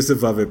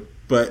dismissive of it,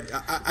 but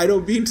I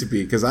don't mean to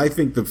be, because I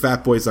think the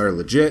Fat Boys are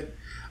legit.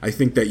 I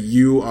think that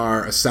you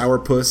are a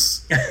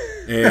sourpuss,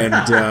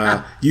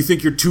 and you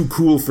think you're too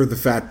cool for the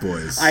Fat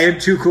Boys. I am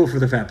too cool for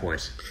the Fat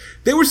Boys.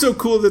 They were so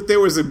cool that there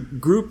was a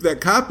group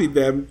that copied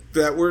them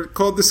that were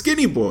called the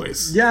Skinny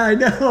Boys. Yeah, I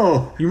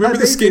know. You remember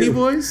the Skinny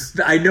Boys?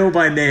 I know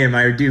by name.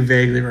 I do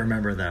vaguely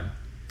remember them.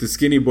 The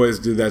Skinny Boys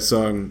did that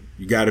song,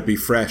 You Gotta Be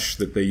Fresh,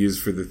 that they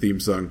used for the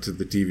theme song to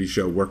the TV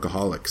show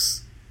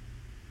Workaholics.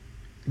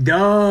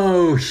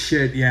 Oh,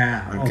 shit,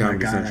 yeah. On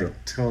Comedy Central. I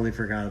totally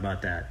forgot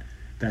about that.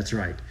 That's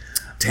right.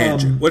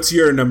 Tangent. What's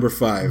your number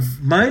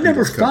 5? My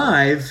number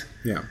 5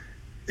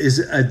 is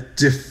a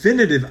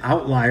definitive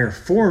outlier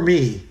for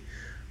me.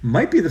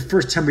 Might be the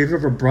first time we've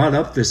ever brought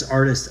up this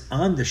artist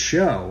on the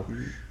show.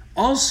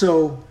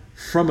 Also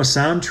from a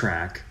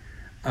soundtrack.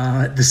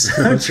 The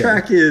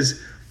soundtrack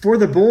is For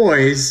the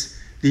Boys.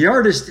 The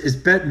artist is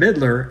Bette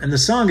Midler, and the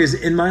song is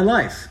In My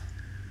Life.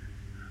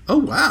 Oh,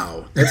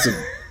 wow. That's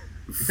a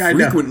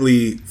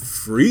frequently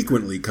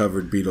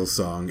covered Beatles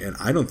song, and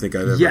I don't think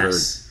I've ever heard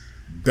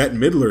Bette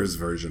Midler's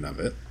version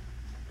of it.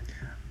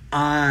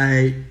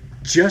 I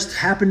just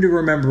happened to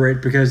remember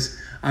it because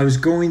I was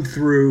going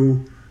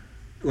through,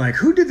 like,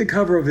 who did the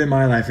cover of In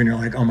My Life? And you're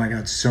like, oh my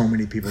God, so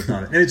many people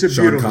done it. And it's a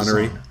Sean beautiful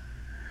Connery. song.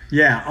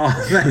 Yeah, all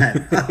of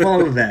that.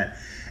 All of that.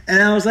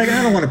 And I was like,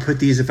 I don't want to put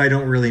these if I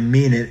don't really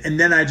mean it. And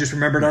then I just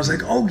remembered, I was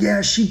like, oh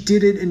yeah, she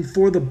did it in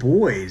For the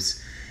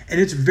Boys.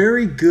 And it's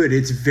very good.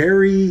 It's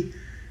very,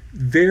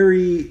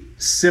 very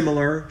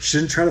similar. She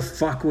doesn't try to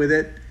fuck with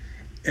it.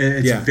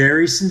 It's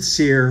very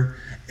sincere.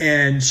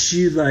 And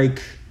she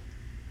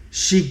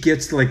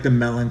gets like the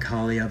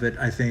melancholy of it,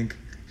 I think.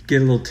 Get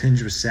a little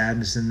tinge of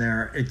sadness in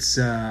there. It's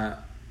the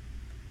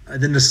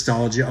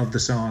nostalgia of the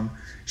song.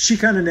 She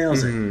kind of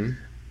nails it.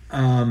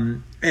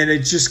 And it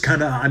just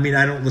kind of, I mean,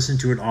 I don't listen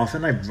to it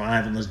often. I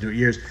haven't listened to it in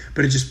years,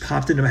 but it just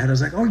popped into my head. I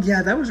was like, oh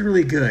yeah, that was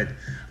really good.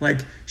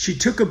 Like, she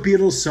took a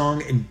Beatles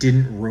song and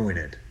didn't ruin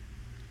it.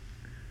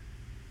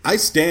 I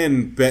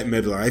stand Bette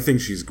Midler. I think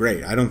she's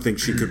great. I don't think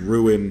she could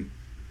ruin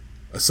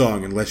a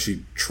song unless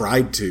she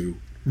tried to.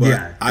 But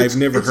Yeah, I've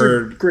never it's a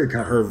heard great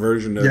cover. her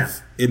version of Yeah.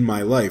 In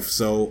My Life.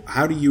 So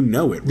how do you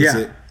know it? Was Yeah.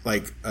 it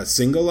like a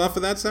single off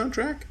of that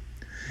soundtrack?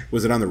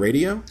 Was it on the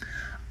radio?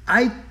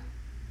 I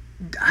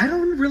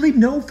don't really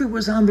know if it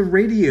was on the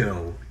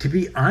radio, to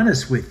be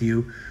honest with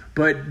you.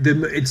 But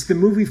it's the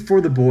movie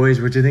For the Boys,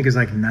 which I think is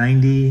like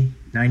 90,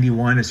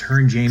 91. It's her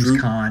and James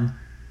Caan.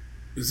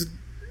 Is it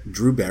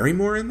Drew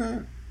Barrymore in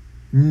that?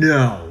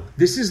 No,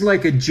 this is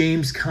like a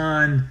James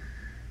Caan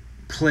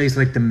plays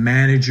like the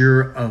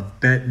manager of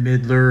Bette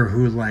Midler,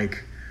 who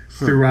like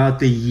throughout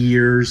the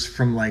years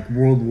from like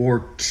World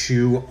War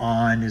II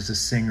on is a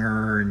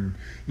singer, and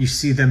you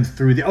see them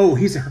through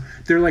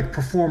they're like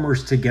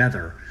performers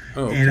together.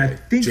 Oh, okay. And I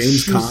think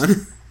James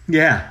Caan?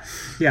 Yeah.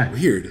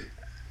 Weird.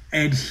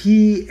 And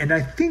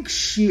I think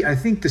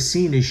the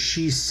scene is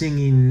she's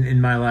singing In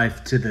My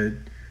Life to the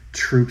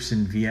troops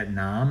in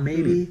Vietnam,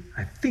 maybe.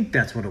 I think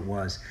that's what it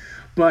was.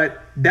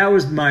 But that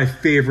was my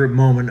favorite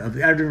moment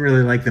I didn't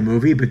really like the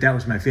movie, but that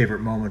was my favorite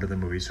moment of the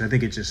movie. So I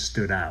think it just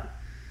stood out.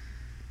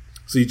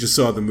 So you just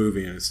saw the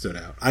movie and it stood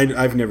out.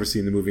 I've never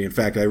seen the movie. In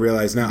fact, I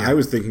realize now I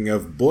was thinking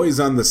of Boys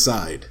on the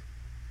Side,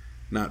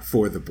 not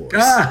For the Boys.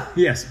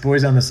 Yes,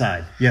 Boys on the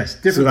Side. Yes,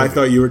 That's different what I movie.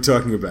 thought you were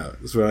talking about.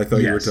 That's what I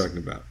thought you were Yes. talking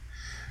about.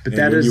 But And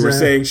that when is you were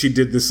saying she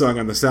did this song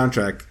on the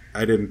soundtrack,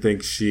 I didn't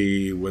think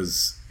she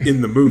was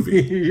in the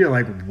movie. You're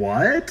like,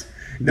 what?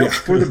 No, Yeah.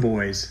 For the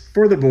Boys.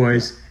 For the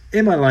Boys.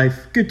 In My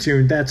Life. Good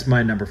tune. That's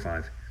my number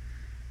 5.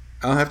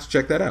 I'll have to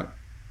check that out.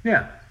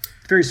 Yeah.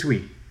 Very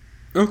sweet.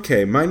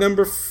 Okay, my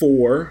number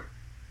 4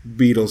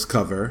 Beatles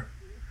cover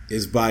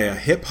is by a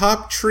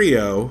hip-hop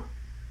trio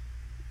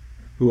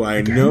who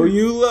I know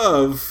you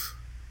love,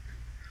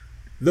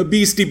 the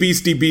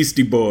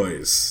Beastie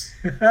Boys.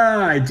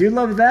 I do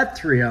love that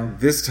trio.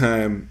 This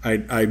time,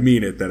 I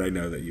mean it that I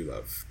know that you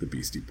love the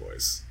Beastie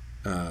Boys.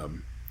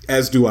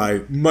 As do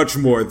I, much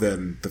more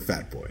than the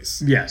Fat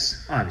Boys.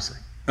 Yes, obviously.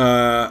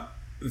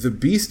 The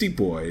Beastie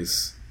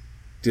Boys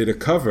did a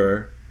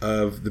cover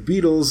of the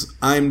Beatles'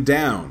 I'm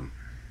Down.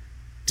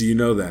 Do you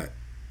know that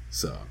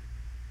song?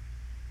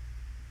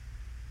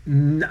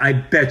 I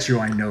bet you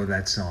I know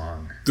that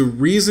song. The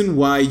reason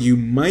why you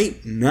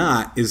might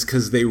not is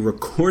because they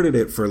recorded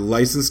it for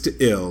License to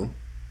Ill,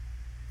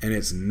 and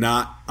it's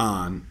not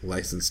on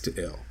License to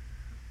Ill.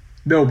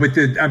 No, but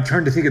I'm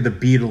trying to think of the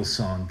Beatles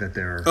song that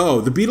they're...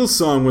 Oh, the Beatles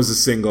song was a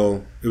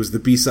single. It was the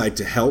B-side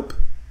to Help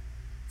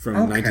from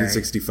Okay.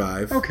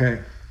 1965.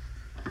 Okay.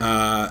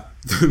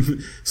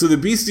 So the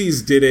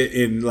Beasties did it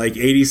in like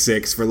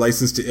 86 for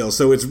License to Ill.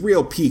 So it's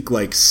real peak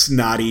like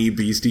snotty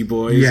Beastie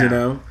Boys, Yeah. you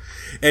know?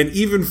 And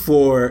even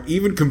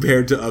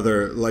compared to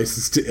other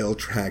License to Ill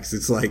tracks,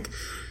 it's like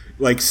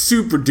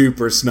super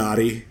duper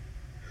snotty,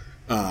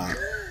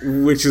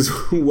 which is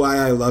why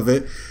I love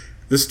it.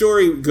 The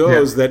story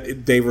goes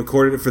that they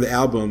recorded it for the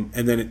album,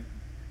 and then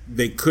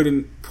they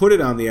couldn't put it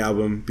on the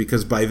album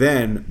because by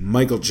then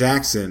Michael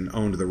Jackson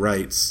owned the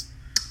rights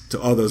to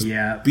all those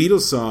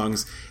Beatles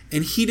songs,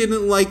 and he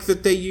didn't like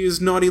that they used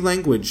naughty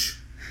language,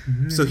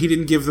 so he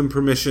didn't give them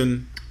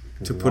permission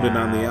to put it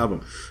on the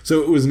album.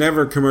 So it was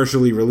never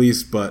commercially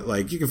released, but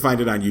like you can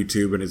find it on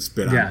YouTube, and it's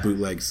been on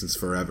bootleg since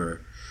forever.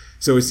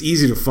 So it's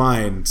easy to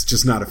find, it's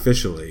just not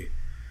officially.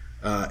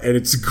 And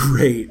it's a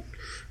great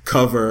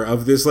cover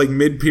of this like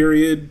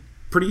mid-period,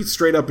 pretty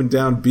straight up and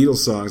down Beatles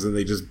songs, and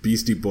they just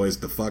Beastie Boys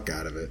the fuck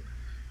out of it.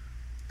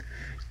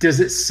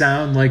 Does it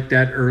sound like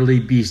that early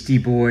Beastie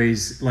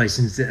Boys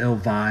License to Ill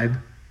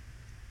vibe?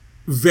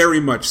 Very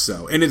much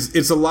so. And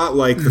it's a lot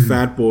like the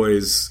Fat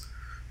Boys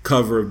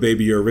cover of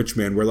Baby You're a Rich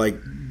Man, where like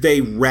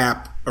they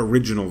rap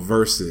original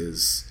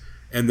verses,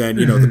 and then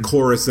you know the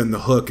chorus and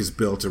the hook is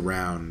built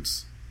around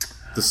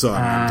the song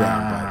I'm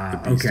Down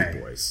by the Beastie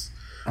Boys,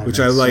 which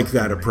I like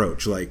that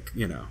approach. Like,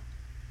 you know,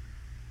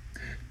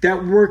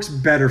 that works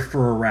better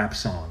for a rap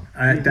song.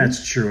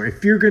 That's true.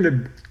 If you're going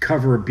to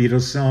cover a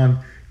Beatles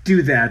song,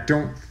 do that.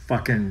 Don't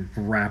fucking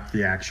rap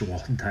the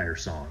actual entire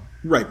song.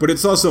 Right, but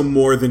it's also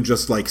more than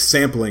just like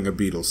sampling a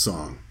Beatles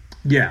song.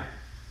 Yeah.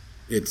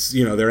 It's,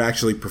 you know, they're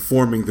actually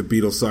performing the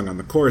Beatles song on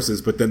the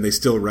choruses, but then they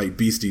still write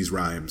Beasties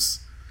rhymes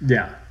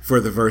for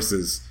the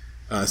verses.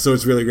 So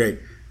it's really great.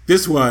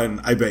 This one,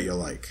 I bet you'll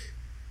like.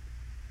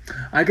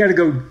 I got to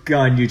go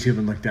on YouTube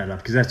and look that up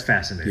because that's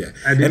fascinating. Yeah.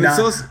 I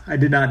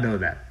did not know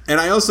that. And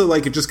I also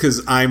like it just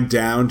because I'm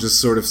Down just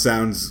sort of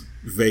sounds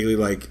vaguely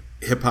like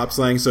hip-hop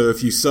slang. So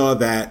if you saw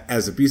that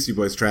as a Beastie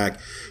Boys track,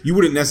 you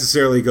wouldn't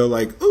necessarily go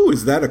like, oh,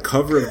 is that a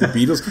cover of the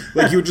Beatles?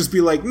 Like, you would just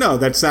be like, no,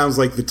 that sounds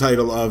like the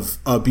title of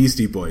a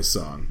Beastie Boys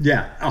song.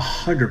 Yeah,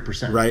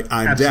 100%. Right?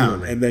 I'm Absolutely.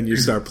 Down. And then you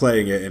start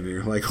playing it and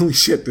you're like, holy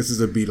shit, this is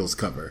a Beatles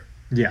cover.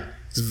 Yeah.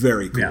 It's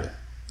very cool. Yeah.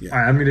 Yeah. All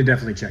right, I'm going to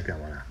definitely check that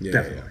one out. Yeah,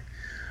 Definitely.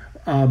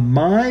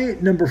 My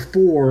number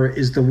 4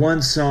 is the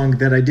one song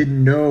that I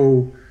didn't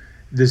know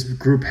this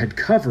group had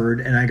covered,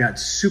 and I got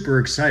super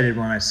excited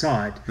when I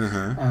saw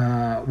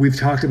it. We've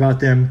talked about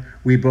them.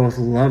 We both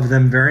love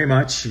them very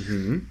much.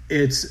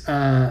 It's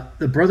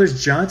the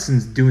Brothers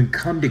Johnsons doing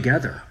Come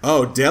Together.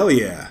 Oh,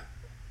 Delia.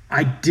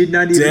 I did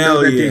not even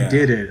know that they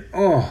did it.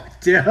 Oh,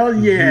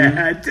 Del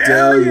yeah.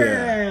 Del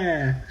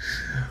yeah.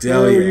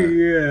 Del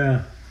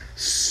yeah.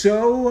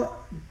 So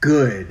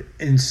good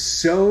and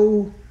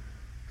so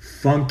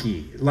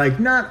funky. Like,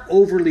 not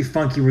overly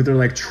funky where they're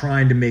like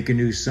trying to make a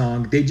new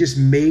song. They just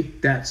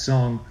make that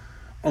song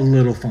a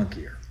little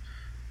funkier.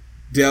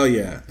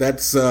 Delia,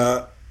 that's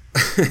I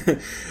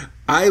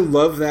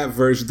love that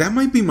version. That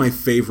might be my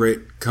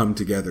favorite Come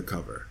Together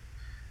cover.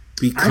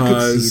 Because I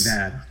could see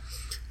that.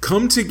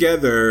 Come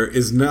Together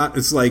is not,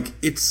 it's like,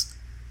 it's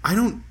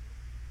not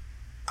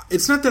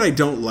that I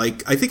don't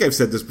like, I think I've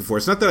said this before,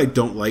 it's not that I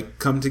don't like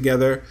Come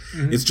Together.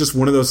 Mm-hmm. It's just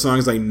one of those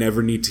songs I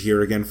never need to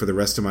hear again for the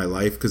rest of my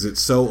life because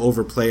it's so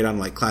overplayed on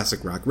like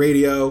classic rock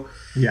radio.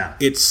 Yeah.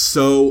 It's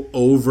so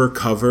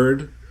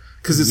overcovered.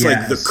 Because it's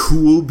like the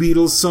cool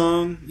Beatles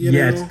song, you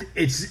know?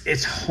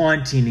 It's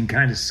haunting and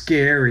kind of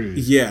scary.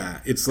 Yeah,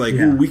 it's like,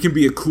 ooh, we can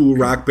be a cool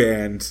rock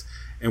band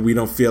and we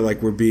don't feel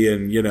like we're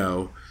being,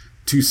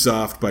 too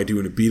soft by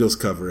doing a Beatles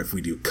cover if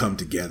we do Come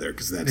Together,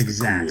 because that's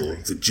the cool.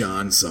 It's a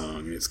John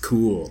song and it's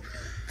cool.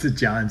 It's a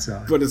John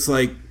song. But it's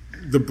like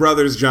the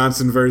Brothers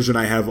Johnson version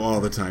I have all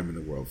the time in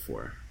the world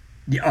for.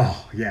 Yeah.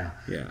 Oh, yeah.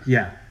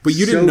 Yeah. But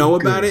you didn't know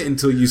about it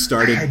until you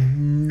started. I had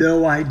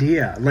no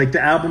idea. Like,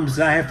 the albums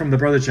I have from the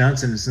Brother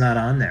Johnson, it's not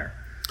on there.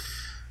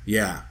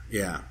 Yeah.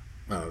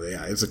 Oh,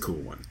 yeah. It's a cool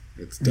one.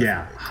 It's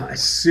definitely a cool one.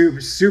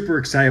 Super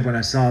excited when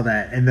I saw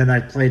that, and then I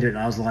played it, and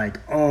I was like,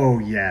 oh,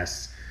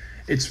 yes.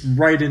 It's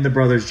right in the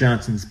Brothers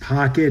Johnson's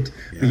pocket,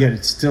 but yet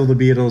it's still the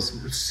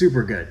Beatles.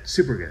 Super good.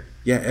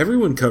 Yeah,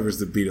 everyone covers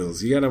the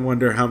Beatles. You gotta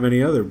wonder how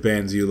many other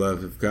bands you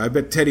love. I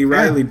bet Teddy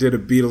Riley did a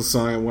Beatles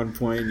song at one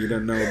point and you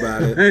don't know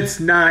about it.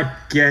 Let's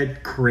not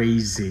get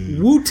crazy.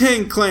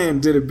 Wu-Tang Clan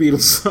did a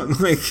Beatles song.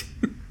 Like,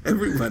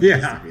 everyone does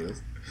the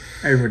Beatles.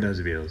 Everyone does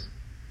the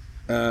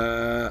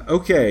Beatles.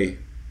 Okay.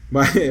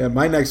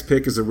 My next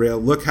pick is a real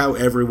look how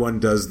everyone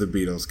does the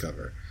Beatles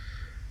cover.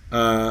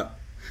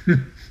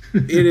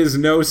 It is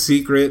no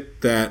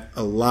secret that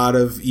a lot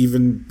of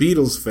even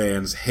Beatles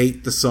fans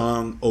hate the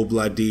song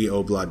Obla Di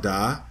Obla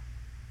Da.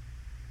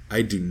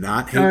 I do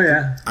not hate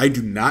I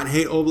do not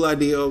hate Obla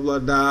Di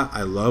Obla Da.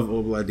 I love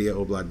Obla Di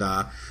Obla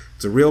Da.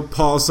 It's a real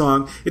Paul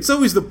song. It's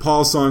always the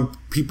Paul song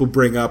people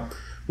bring up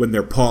when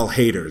they're Paul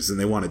haters and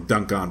they want to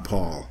dunk on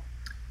Paul.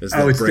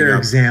 It's their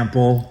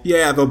example.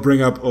 Yeah, they'll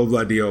bring up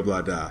Obla Di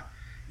Obla Da.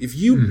 If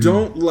you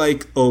don't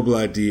like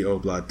Obla Di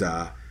Obla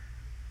Da,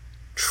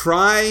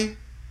 try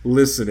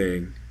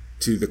listening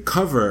to the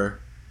cover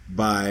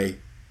by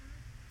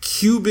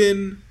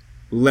Cuban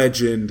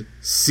legend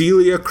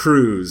Celia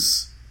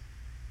Cruz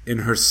in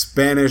her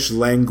Spanish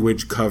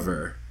language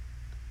cover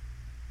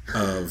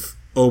of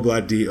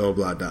Obla Di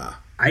Obla Da.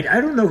 I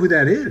don't know who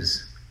that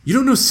is. You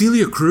don't know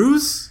Celia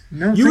Cruz?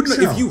 No,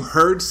 If you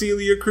heard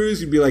Celia Cruz,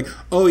 you'd be like,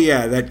 oh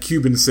yeah, that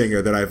Cuban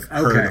singer that I've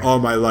heard all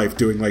my life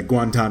doing like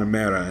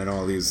Guantanamera and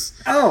all these.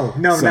 Oh,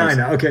 no, songs.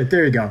 no. Okay,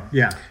 there you go.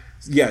 Yeah.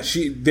 Yeah,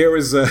 there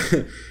was a...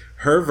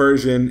 Her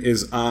version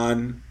is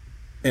on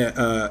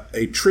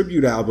a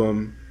tribute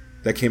album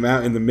that came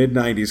out in the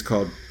mid-90s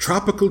called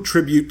Tropical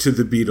Tribute to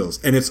the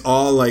Beatles. And it's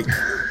all like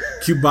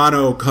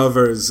Cubano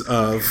covers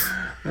of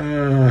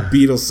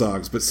Beatles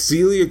songs. But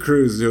Celia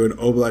Cruz doing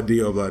Obla Di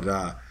Obla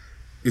Da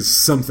is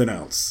something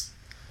else.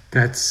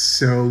 That's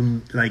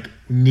so like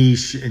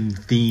niche and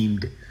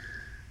themed.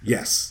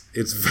 Yes.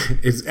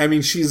 I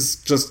mean, she's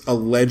just a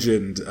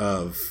legend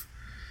of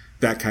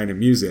that kind of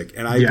music.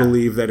 And I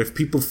believe that if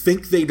people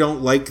think they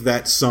don't like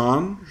that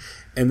song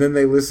and then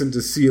they listen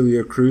to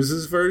Celia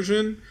Cruz's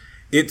version,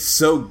 it's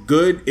so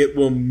good it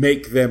will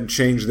make them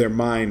change their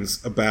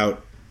minds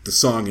about the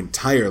song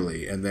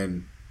entirely and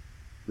then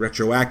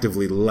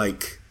retroactively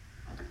like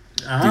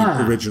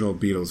the original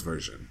Beatles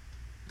version.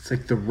 It's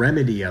like the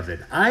remedy of it.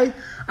 I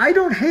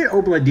don't hate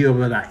Obla Di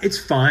Obla Da. It's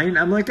fine.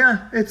 I'm like,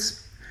 I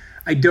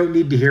don't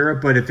need to hear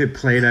it, but if it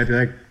played, I'd be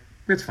like,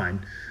 it's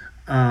fine.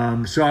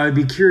 So I'd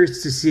be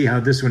curious to see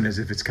how this one is,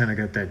 if it's kind of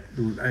got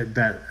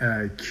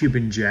that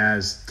Cuban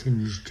jazz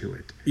tinge to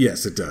it.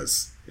 Yes, it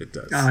does. It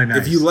does. Oh, nice.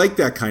 If you like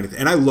that kind of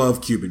thing, and I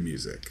love Cuban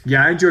music.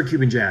 Yeah, I enjoy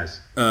Cuban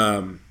jazz.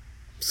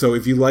 So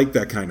if you like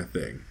that kind of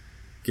thing,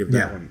 give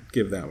that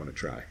one a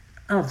try.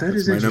 Oh,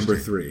 that's my number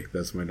 3.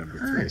 That's my number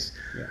 3. Nice.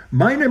 Yeah.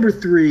 My number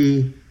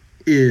 3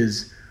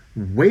 is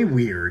way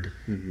weird,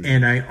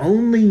 and I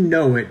only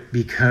know it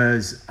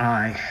because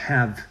I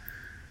have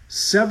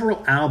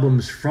several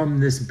albums from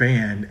this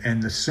band,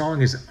 and the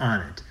song is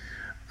on it.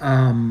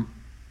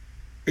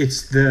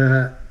 It's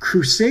the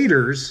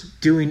Crusaders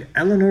doing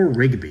Eleanor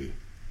Rigby.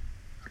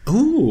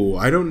 Oh,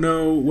 I don't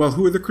know. Well,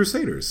 who are the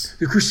Crusaders?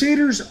 The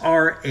Crusaders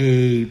are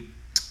a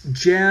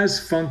jazz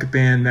funk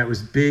band that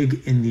was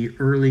big in the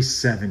early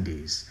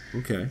 70s.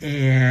 Okay.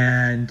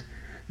 And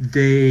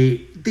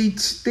they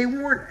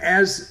weren't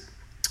as...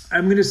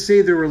 I'm going to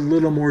say they were a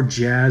little more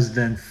jazz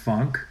than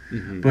funk,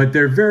 but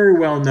they're very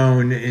well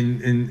known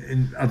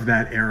in of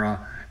that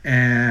era.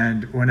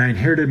 And when I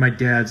inherited my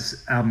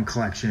dad's album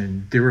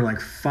collection, there were like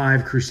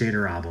 5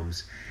 Crusader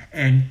albums,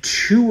 and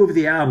 2 of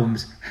the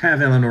albums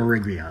have Eleanor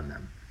Rigby on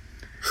them.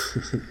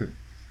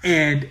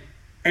 And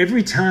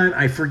every time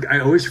I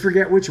always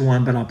forget which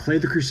one, but I'll play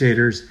the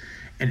Crusaders,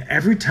 and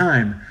every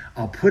time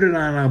I'll put it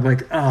on, I'll be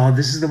like, oh,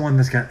 this is the one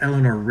that's got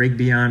Eleanor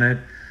Rigby on it.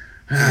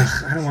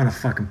 Ugh, I don't want to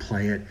fucking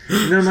play it.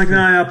 And then I'm like, no,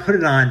 I'll put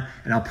it on,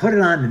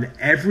 and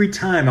every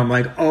time I'm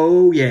like,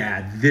 oh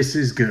yeah, this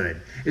is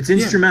good. It's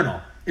instrumental.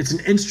 Yeah. It's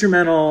an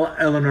instrumental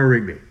Eleanor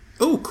Rigby.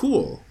 Oh,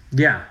 cool.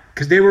 Yeah,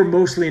 because they were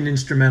mostly an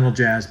instrumental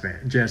jazz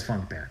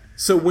funk band.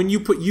 So when you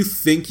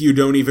think you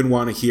don't even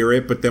want to hear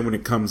it, but then when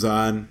it comes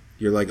on,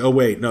 you're like, oh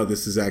wait, no,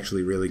 this is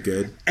actually really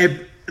good.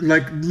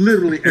 Like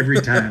literally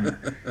every time,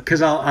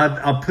 because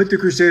I'll put the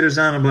Crusaders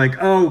on. I'm like,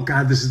 oh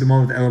god, this is the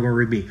one with Eleanor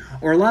Rigby.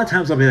 Or a lot of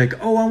times I'll be like,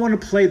 oh, I want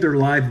to play their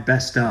live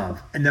best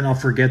of, and then I'll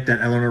forget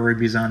that Eleanor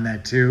Rigby's on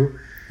that too.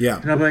 Yeah,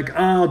 and I'll be like,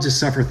 oh, I'll just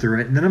suffer through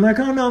it, and then I'm like,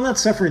 oh no, I'm not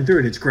suffering through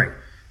it. It's great.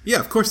 Yeah,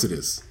 of course it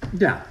is.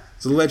 Yeah,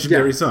 it's a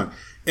legendary song,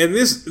 and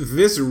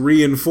this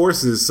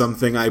reinforces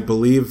something I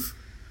believe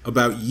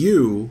about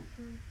you,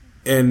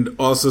 and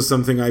also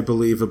something I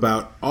believe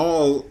about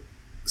all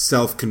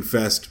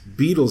self-confessed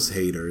Beatles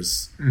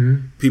haters,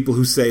 people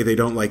who say they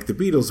don't like the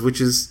Beatles,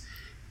 which is,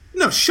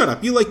 no, shut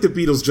up. You like the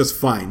Beatles just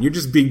fine. You're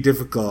just being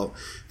difficult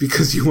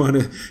because you want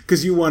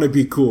to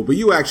be cool, but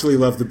you actually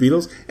love the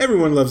Beatles.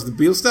 Everyone loves the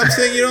Beatles. Stop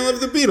saying you don't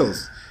love the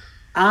Beatles.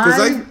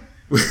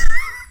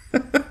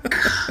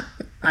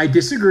 I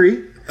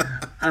disagree,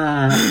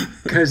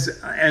 because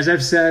as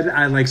I've said,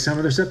 I like some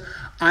of their stuff.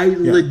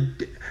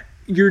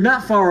 You're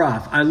not far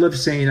off. I love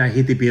saying I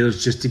hate the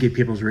Beatles just to get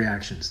people's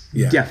reactions.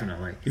 Yeah.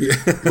 Definitely. Yeah.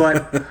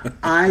 But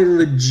I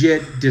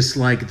legit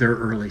dislike their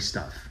early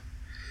stuff.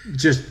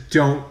 Just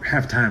don't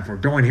have time for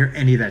it. Don't want to hear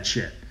any of that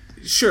shit.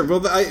 Sure.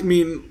 Well, I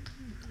mean,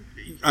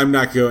 I'm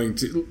not going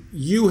to.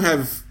 You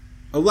have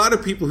a lot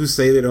of people who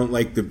say they don't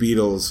like the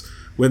Beatles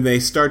when they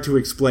start to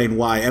explain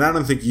why, and I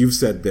don't think you've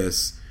said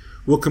this,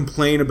 will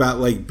complain about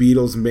like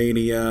Beatles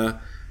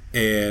mania,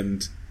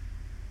 and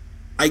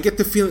I get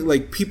the feeling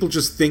like people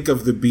just think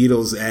of the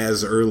Beatles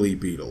as early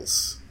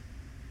Beatles.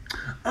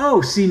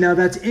 Oh, see, now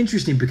that's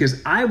interesting,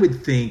 because I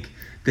would think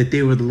that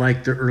they would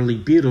like the early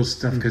Beatles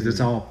stuff because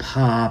it's all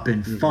pop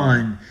and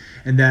fun,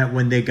 and that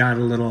when they got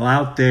a little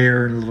out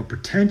there and a little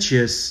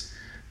pretentious,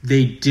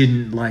 they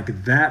didn't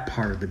like that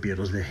part of the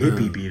Beatles, the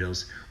hippie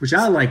Beatles, which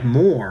I like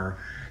more.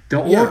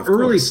 The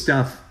early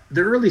stuff,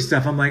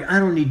 I'm like, I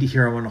don't need to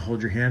hear I Want to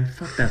Hold Your Hand.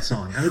 Fuck that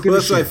song. I don't give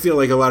a shit. That's why I feel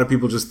like a lot of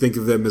people just think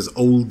of them as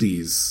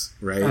oldies,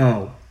 right?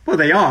 Oh, well,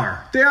 they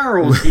are. They are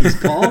oldies,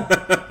 Paul.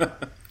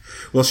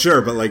 Well,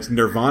 sure, but like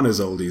Nirvana's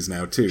oldies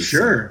now too.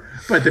 Sure,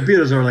 so. But the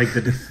Beatles are like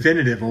the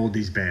definitive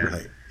oldies band.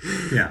 Right.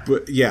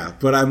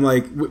 But I'm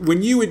like,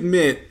 when you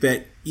admit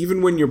that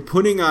even when you're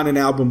putting on an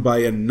album by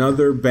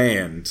another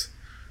band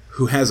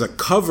who has a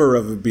cover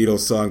of a Beatles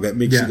song that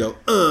makes you go,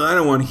 I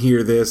don't want to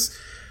hear this,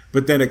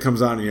 but then it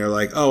comes on and you're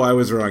like, oh, I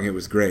was wrong, it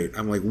was great.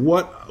 I'm like,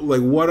 what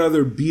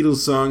other Beatles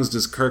songs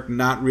does Kirk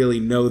not really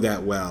know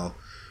that well?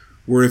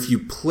 Where if you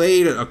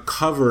played a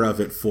cover of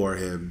it for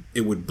him,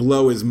 it would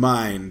blow his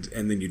mind,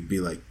 and then you'd be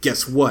like,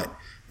 guess what?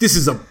 This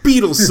is a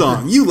Beatles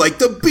song. You like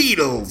the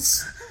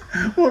Beatles.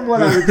 Well,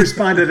 what I would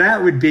respond to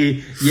that would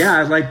be, yeah,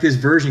 I like this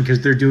version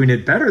because they're doing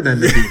it better than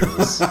the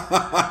Beatles.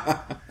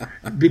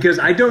 Because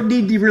I don't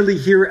need to really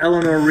hear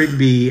Eleanor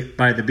Rigby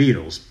by the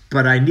Beatles,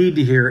 but I need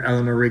to hear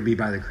Eleanor Rigby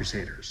by the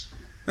Crusaders.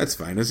 That's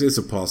fine. It's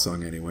a Paul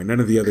song anyway. None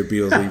of the other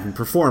Beatles even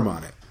perform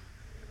on it.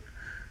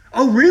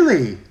 Oh,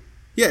 really?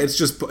 Yeah, it's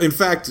just, in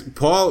fact,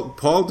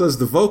 Paul does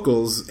the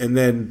vocals, and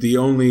then the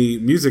only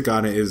music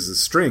on it is the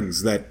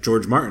strings that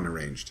George Martin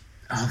arranged.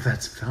 Oh,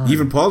 that's fun.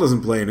 Even Paul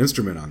doesn't play an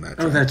instrument on that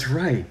track. Oh, that's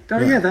right. Oh,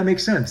 yeah, that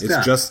makes sense.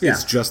 It's just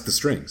the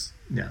strings.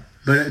 Yeah,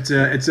 but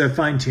it's a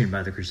fine tune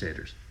by the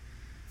Crusaders.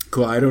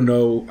 Cool. I don't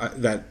know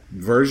that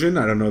version.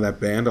 I don't know that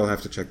band. I'll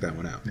have to check that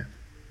one out. Yeah.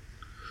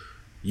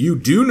 You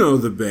do know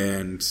the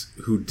band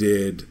who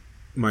did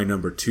my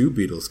number 2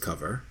 Beatles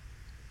cover,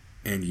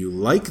 and you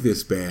like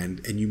this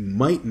band, and you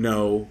might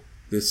know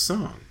this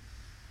song.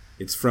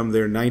 It's from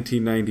their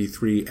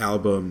 1993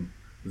 album,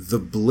 The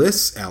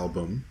Bliss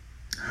Album.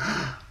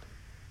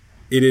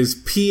 It is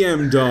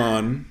PM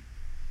Dawn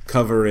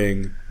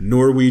covering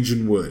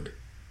Norwegian Wood.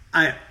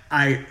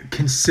 I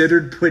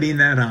considered putting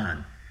that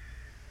on.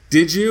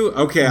 Did you?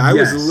 Okay, I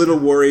was a little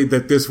worried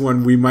that this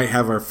one we might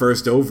have our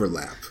first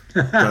overlap,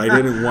 but I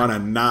didn't want to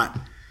not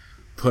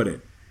put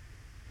it.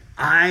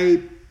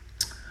 I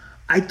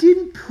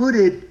didn't put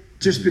it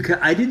just because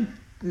I didn't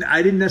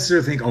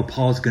necessarily think, oh,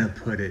 Paul's going to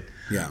put it.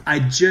 Yeah. I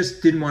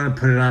just didn't want to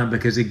put it on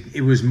because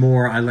it was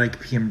more, I like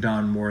PM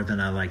Dawn more than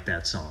I like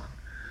that song.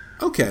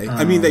 Okay.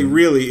 I mean,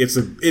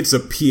 it's a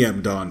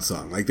PM Dawn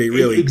song. Like, they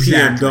really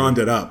PM Dawned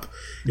it up.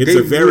 It's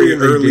a very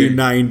early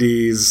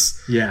 90s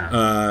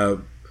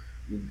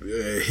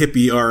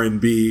hippie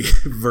R&B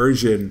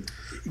version.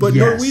 But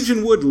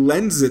Norwegian Wood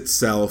lends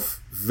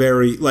itself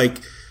very, like,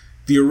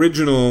 the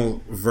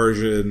original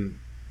version,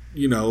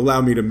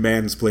 allow me to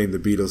mansplain the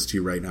Beatles to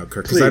you right now,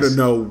 Kirk, because I don't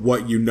know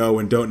what you know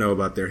and don't know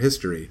about their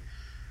history.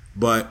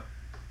 But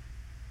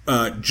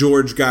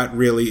George got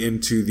really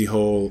into the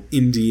whole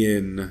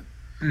Indian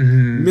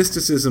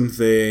mysticism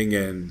thing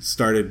and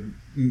started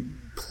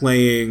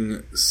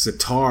playing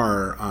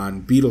sitar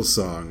on Beatles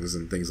songs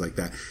and things like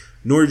that.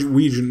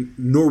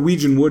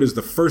 Norwegian Wood is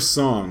the first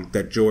song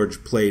that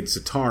George played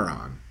sitar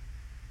on.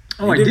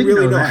 Oh, he didn't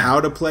really know that. how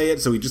to play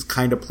it, so he just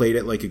kind of played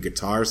it like a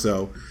guitar.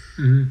 So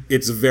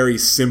it's a very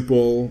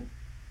simple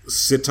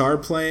sitar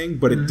playing,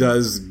 but it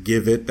does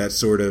give it that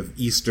sort of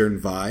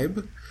Eastern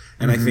vibe.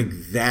 And I think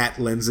that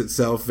lends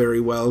itself very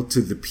well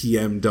to the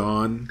PM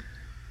Dawn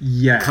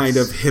kind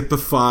of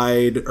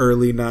hippified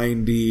early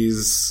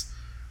 90s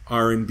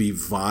R&B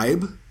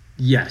vibe.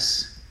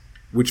 Yes.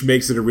 Which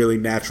makes it a really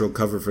natural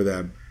cover for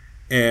them.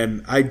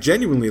 And I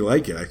genuinely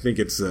like it. I think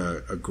it's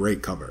a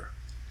great cover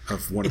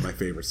of one of my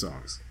favorite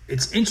songs.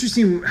 It's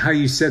interesting how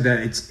you said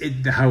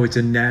that. How it's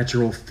a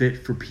natural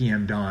fit for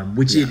PM Dawn,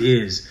 which it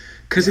is.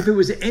 Because if it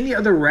was any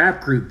other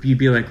rap group, you'd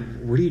be like,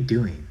 what are you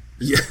doing?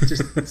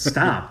 Just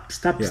stop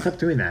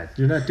doing that.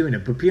 You're not doing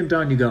it. But PM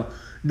Dawn, you go,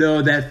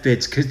 no, that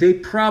fits. Because they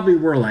probably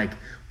were like,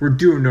 we're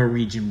doing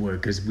Norwegian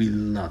Wood because we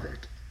love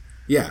it.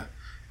 Yeah.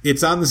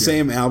 It's on the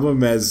same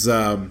album as...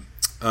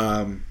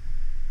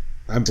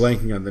 I'm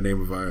blanking on the name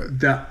of our...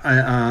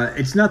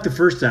 it's not the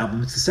first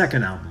album. It's the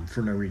second album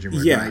for Norwegian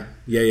Wood, right?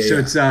 Yeah. So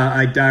it's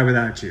I Die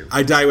Without You.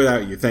 I Die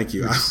Without You. Thank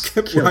you.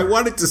 I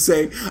wanted to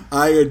say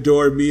I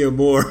Adore Me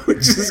More,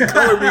 which is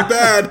Color Me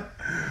Bad.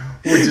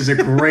 Which is a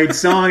great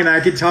song, and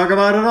I could talk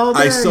about it all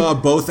day. I saw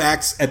both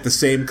acts at the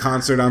same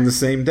concert on the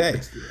same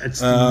day.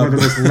 It's one of the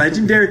most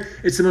legendary...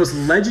 It's the most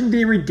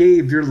legendary day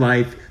of your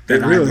life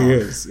that it really I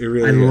love. is. It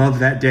really I is. love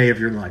that day of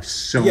your life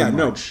so much.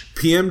 No.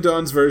 PM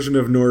Dawn's version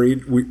of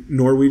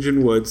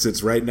Norwegian Wood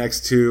sits right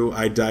next to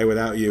I Die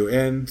Without You,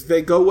 and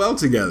they go well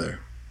together.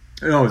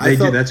 Oh, they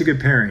do. That's a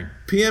good pairing.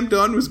 PM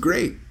Dawn was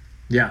great.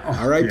 Yeah. Oh,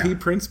 R.I.P.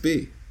 Prince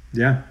B.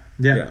 Yeah.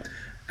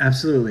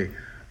 Absolutely.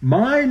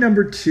 My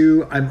number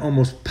 2, I'm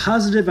almost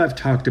positive I've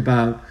talked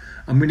about.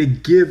 I'm going to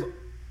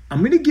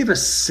give a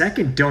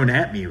second Don't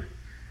At Me,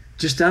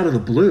 just out of the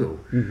blue.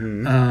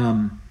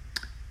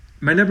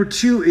 My number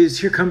 2 is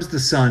Here Comes the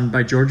Sun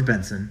by George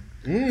Benson.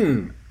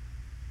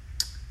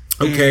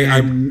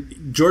 Okay,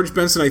 George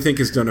Benson, I think,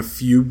 has done a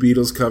few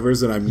Beatles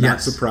covers, and I'm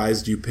not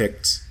surprised you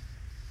picked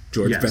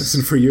George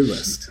Benson for your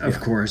list. Of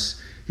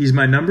course. He's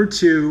my number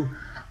 2.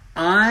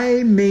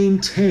 I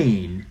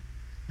maintain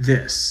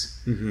this.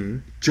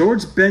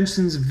 George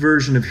Benson's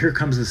version of Here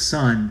Comes the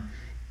Sun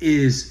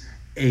is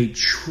a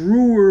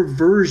truer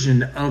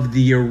version of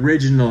the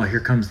original Here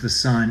Comes the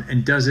Sun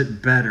and does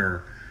it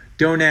better.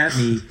 Don't At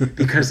Me,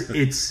 because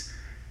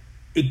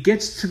it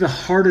gets to the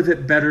heart of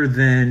it better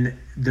than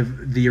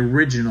the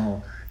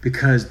original,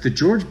 because the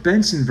George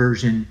Benson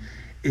version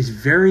is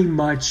very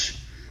much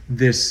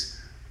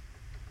this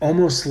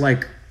almost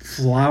like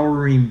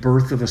flowering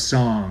birth of a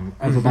song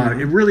of about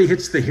it really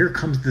hits the Here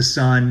Comes the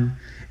Sun.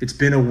 It's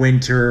been a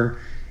winter.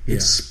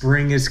 It's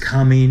spring is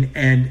coming,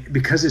 and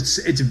because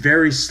it's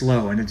very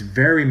slow and it's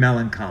very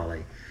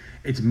melancholy.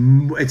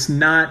 It's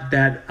not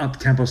that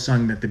up-tempo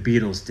song that the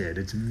Beatles did.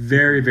 It's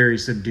very, very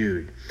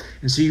subdued.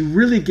 And so you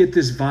really get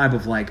this vibe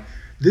of like,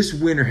 this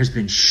winter has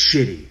been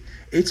shitty.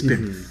 It's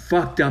been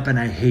fucked up and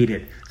I hate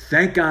it.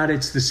 Thank God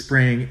it's the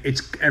spring.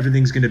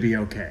 Everything's going to be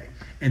okay.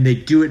 And they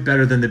do it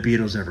better than the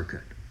Beatles ever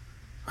could.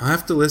 I'll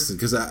have to listen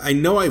because I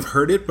know I've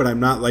heard it, but I'm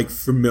not like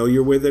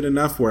familiar with it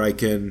enough where I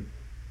can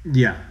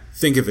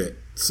think of it.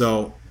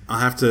 So I'll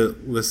have to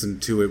listen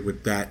to it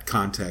with that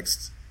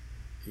context.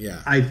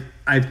 Yeah.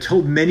 I've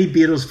told many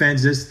Beatles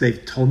fans this.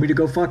 They've told me to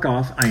go fuck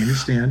off. I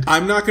understand.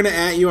 I'm not going to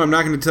at you. I'm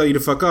not going to tell you to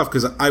fuck off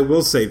because I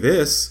will say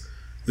this.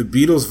 The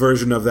Beatles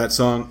version of that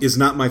song is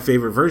not my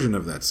favorite version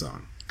of that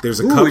song. There's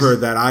a cover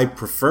that I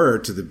prefer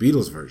to the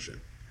Beatles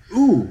version.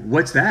 Ooh,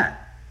 what's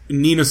that?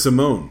 Nina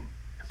Simone.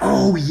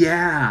 Oh,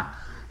 yeah.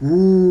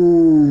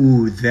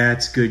 Ooh,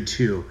 that's good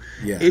too.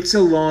 Yeah. It's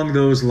along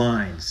those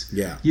lines.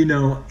 Yeah. You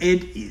know,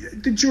 and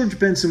the George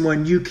Benson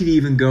one, you could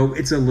even go,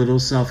 it's a little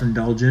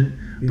self-indulgent,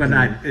 but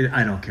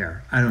I don't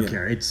care. I don't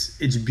care.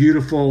 It's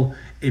beautiful.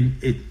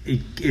 It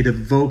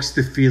evokes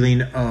the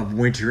feeling of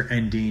winter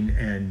ending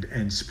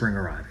and spring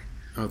arriving.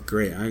 Oh,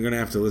 great. I'm going to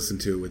have to listen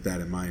to it with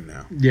that in mind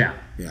now. Yeah.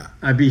 Yeah.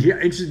 I'd be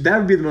interested. That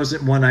would be the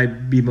one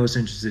I'd be most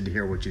interested to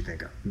hear what you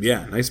think of.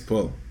 Yeah, nice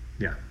pull.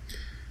 Yeah.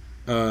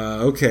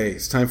 Okay,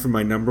 it's time for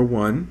my number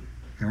 1.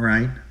 All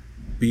right.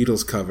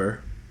 Beatles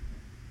cover.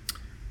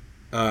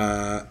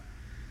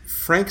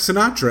 Frank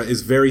Sinatra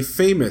is very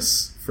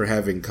famous for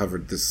having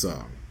covered this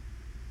song.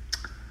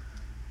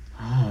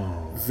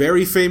 Oh.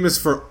 Very famous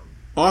for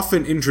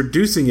often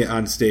introducing it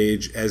on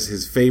stage as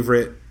his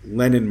favorite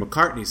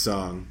Lennon-McCartney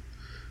song,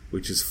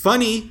 which is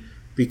funny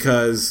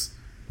because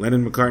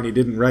Lennon-McCartney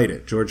didn't write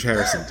it. George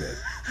Harrison did.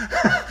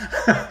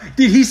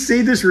 Did he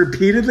say this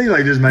repeatedly?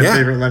 Like, this is my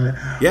favorite Lennon?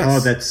 Yes. Oh,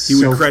 that's he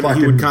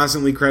would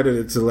constantly credit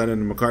it to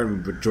Lennon and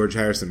McCartney, but George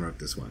Harrison wrote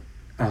this one.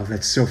 Oh,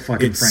 that's so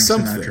fucking Frank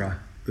Sinatra.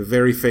 The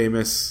very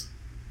famous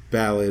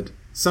ballad,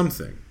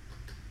 Something.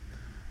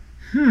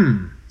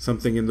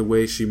 Something in the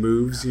way she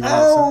moves. You know,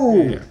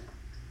 oh!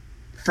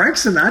 Frank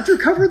Sinatra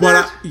covered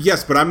that?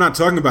 Yes, but I'm not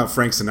talking about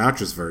Frank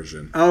Sinatra's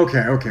version.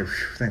 Okay.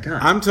 Thank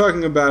God. I'm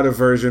talking about a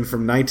version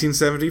from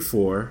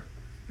 1974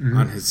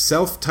 on his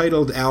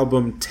self-titled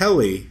album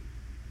Telly.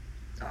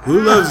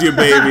 Who Loves You,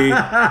 Baby?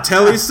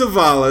 Telly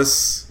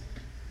Savalas,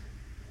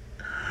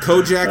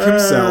 Kojak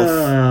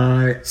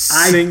himself,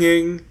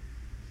 singing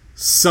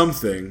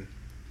something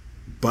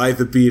by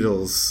the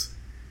Beatles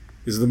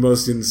is the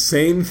most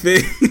insane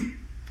thing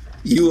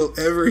you will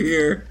ever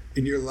hear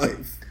in your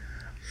life.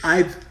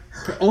 I've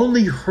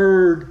only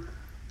heard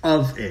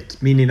of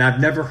it, meaning I've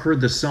never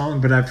heard the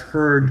song, but I've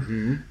heard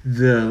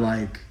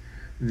the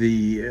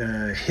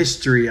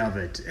history of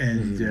it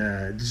and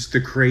just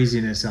the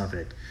craziness of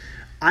it.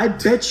 I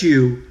bet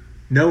you,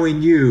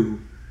 knowing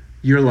you,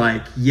 you're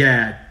like,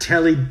 yeah,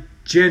 Telly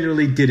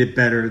generally did it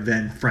better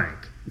than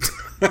Frank.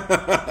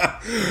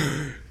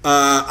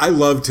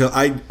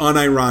 I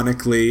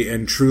unironically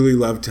and truly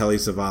love Telly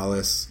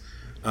Savalas.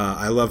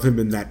 I love him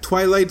in that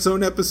Twilight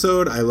Zone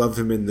episode. I love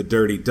him in The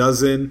Dirty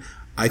Dozen.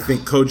 I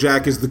think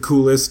Kojak is the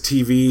coolest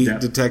TV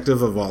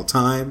detective of all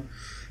time.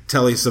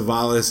 Telly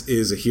Savalas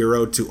is a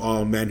hero to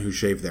all men who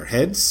shave their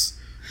heads.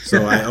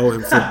 So I owe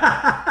him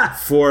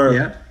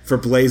for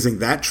blazing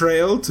that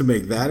trail to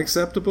make that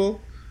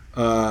acceptable.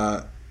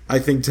 I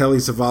think Telly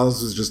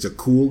Savalas was just a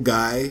cool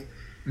guy.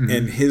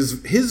 And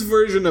his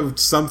version of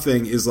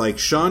something is like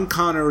Sean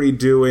Connery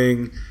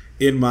doing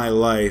In My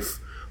Life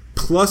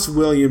plus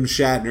William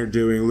Shatner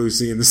doing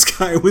Lucy in the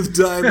Sky with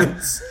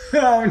Diamonds.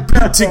 Oh, no.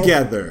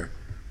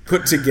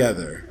 Put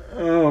together.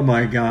 Oh,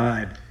 my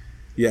God.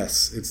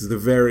 Yes, it's the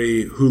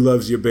very Who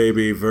Loves You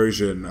Baby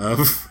version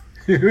of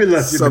Who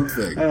Loves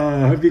something. You?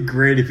 Oh, it'd be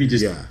great if you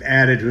just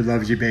added Who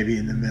Loves You Baby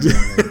in the middle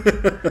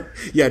of it.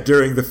 Yeah,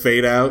 during the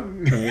fade out.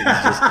 Right?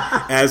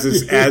 It's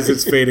just, as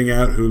it's fading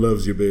out, Who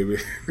Loves You Baby?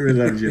 Who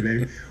Loves You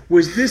Baby?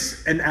 Was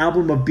this an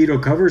album of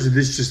Beatle covers, or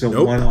this just a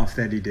one-off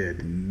that he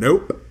did?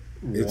 Nope.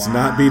 It's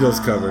not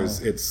Beatles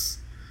covers. It's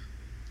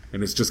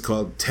just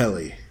called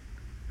Telly.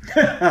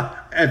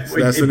 That's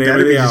the name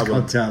of the album.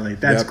 Called Telly.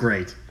 That's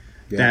great.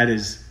 Yep.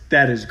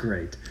 That is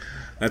great.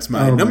 That's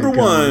my number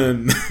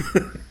one.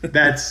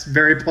 That's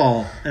very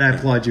Paul, and I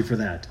applaud you for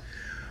that.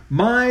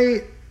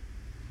 My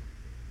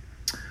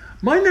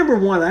number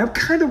one, I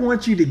kind of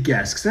want you to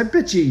guess, because I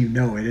bet you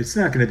know it. It's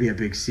not going to be a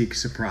big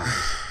surprise.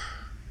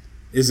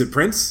 Is it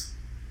Prince?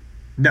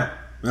 No.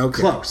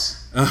 Okay.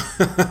 Close.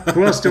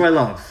 Who else do I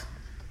love?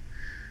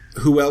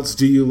 Who else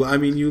do you... I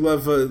mean, you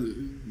love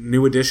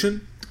New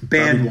Edition?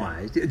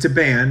 Band-wise. It's a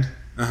band.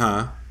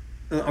 Uh-huh.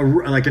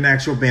 Like an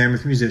actual band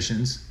with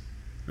musicians.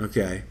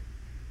 Okay.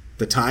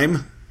 The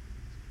Time?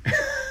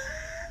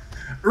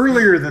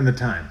 Earlier than the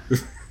Time.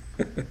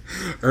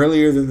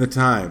 Earlier than the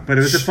Time. But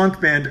it was a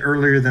funk band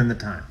earlier than the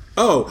Time.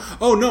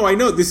 Oh, no, I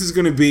know. This is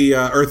going to be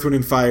Earth,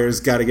 Wind & Fire's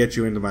Gotta Get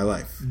You Into My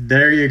Life.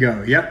 There you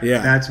go. Yep. Yeah.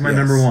 That's my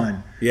number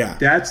one. Yeah.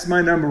 That's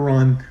my number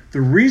one.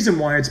 The reason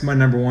why it's my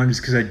number one is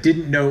because I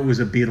didn't know it was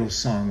a Beatles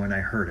song when I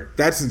heard it.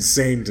 That's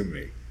insane to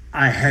me.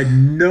 I had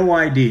no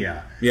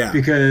idea. Yeah.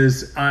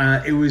 Because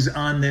it was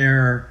on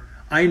their...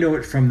 I know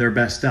it from their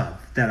best of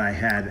that I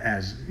had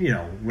as,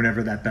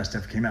 whenever that best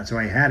of came out. So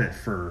I had it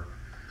for...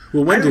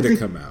 Well, when did it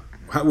come out?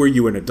 Were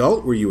you an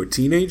adult? Were you a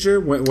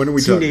teenager? When are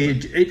we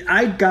talking?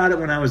 I got it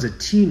when I was a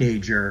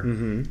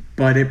teenager,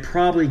 but it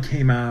probably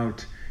came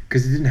out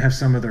because it didn't have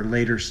some of their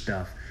later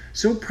stuff.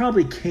 So it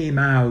probably came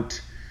out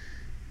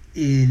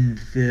in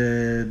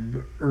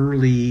the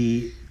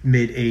early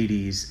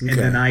mid-'80s, and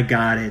then I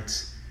got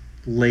it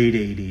late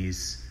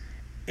 80s.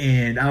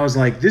 And I was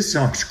like, this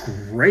song's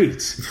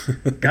great.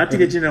 Got to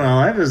Get You Into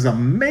My Life is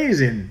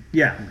amazing.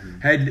 Yeah,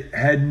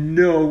 had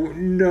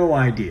no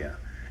idea.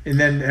 And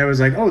then I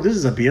was like, oh, this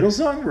is a Beatles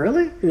song?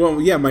 Really?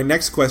 Well, yeah, my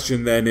next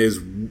question then is,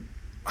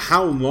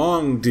 how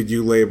long did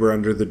you labor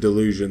under the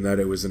delusion that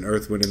it was an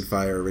Earth, Wind &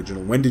 Fire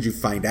original? When did you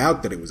find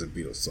out that it was a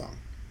Beatles song?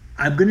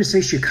 I'm going to say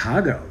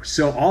Chicago.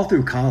 So all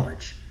through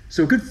college.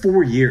 So a good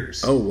 4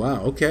 years. Oh,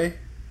 wow. Okay.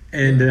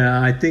 And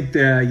I think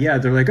they're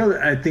like, oh,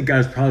 I think I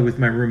was probably with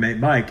my roommate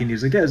Mike, and he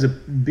was like, yeah, it's a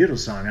Beatles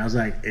song. I was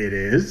like, it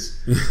is?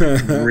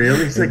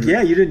 Really? He's like,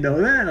 yeah, you didn't know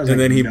that? I was and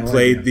like, then he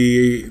played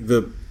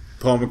the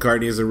Paul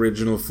McCartney's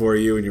original for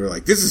you, and you were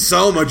like, this is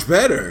so much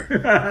better.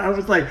 I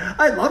was like,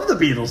 I love the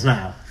Beatles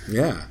now.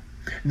 Yeah.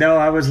 No,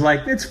 I was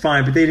like, it's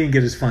fine, but they didn't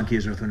get as funky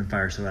as Earth, Wind &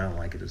 Fire, so I don't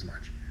like it as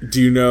much.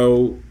 Do you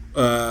know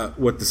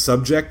what the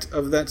subject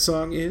of that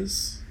song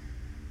is?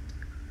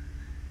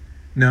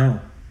 No.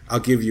 I'll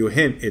give you a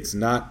hint. It's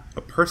not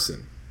a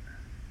person.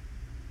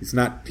 He's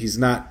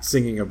not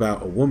singing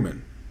about a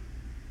woman.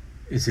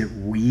 Is it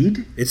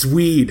weed? It's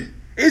weed.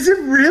 Is it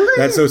really?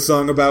 That's a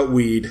song about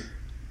weed.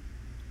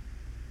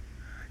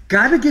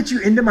 Gotta Get You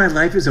Into My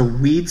Life is a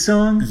weed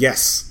song?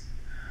 Yes.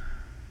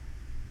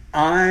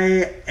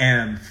 I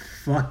am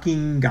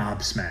fucking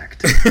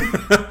gobsmacked.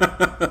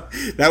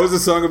 That was a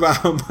song about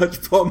how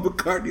much Paul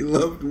McCartney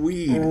loved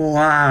weed.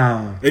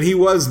 Wow. And he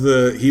was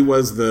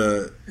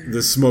the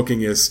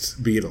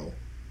smokingest Beatle.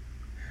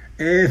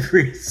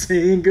 Every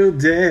single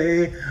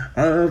day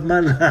of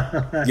my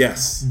life.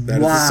 Yes,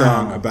 that is a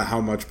song about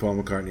how much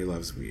Paul McCartney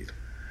loves weed.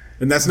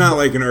 And that's not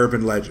like an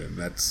urban legend.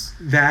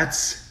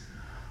 That's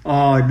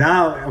Oh,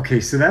 now okay.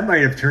 So that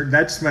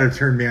just might have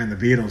turned me on the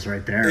Beatles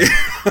right there.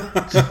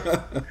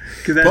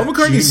 Paul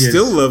McCartney genius.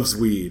 still loves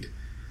weed.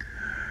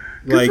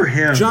 Good for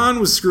him. John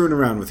was screwing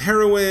around with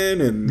heroin,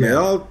 and they Yeah.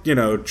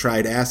 all,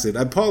 tried acid.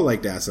 Paul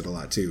liked acid a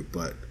lot too,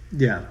 but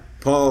Yeah.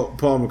 Paul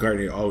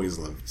McCartney always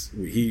loved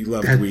weed. He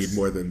loved That's- weed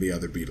more than the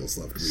other Beatles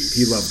loved weed.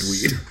 He loved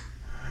weed.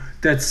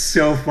 That's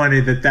so funny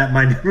that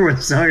my number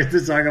one song is the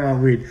song about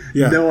weed.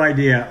 Yeah. No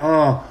idea.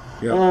 Oh,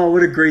 Yeah. oh,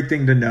 what a great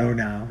thing to know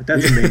now.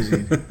 That's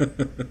amazing.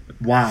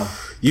 Wow.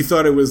 You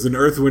thought it was an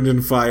Earth, Wind,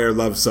 and Fire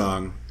love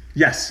song,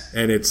 Yes.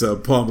 and it's a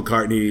Paul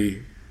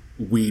McCartney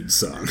weed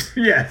song.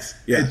 Yes.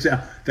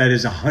 Yeah. That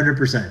is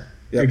 100%.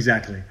 Yep.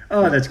 Exactly.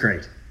 Oh, that's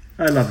great.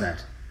 I love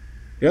that.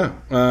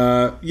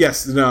 Yeah.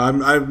 Yes. No.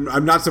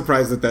 I'm not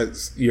surprised that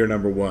that's your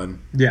number one.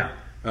 Yeah.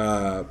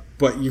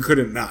 But you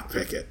couldn't not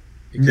pick it.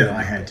 You No, couldn't I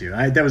not had pick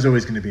to. That was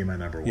always going to be my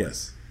number one. it.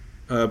 Yes.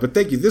 But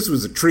thank you. This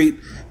was a treat.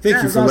 Thank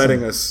you was for awesome.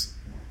 letting us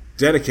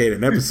dedicate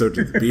an episode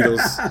to the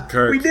Beatles,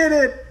 Kirk. We did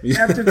it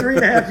after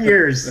 3.5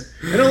 years.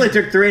 It only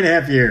took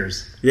 3.5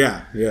 years.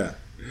 Yeah. Yeah.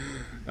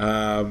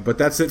 But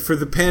that's it for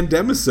the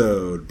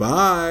Pandemisode.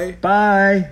 Bye. Bye.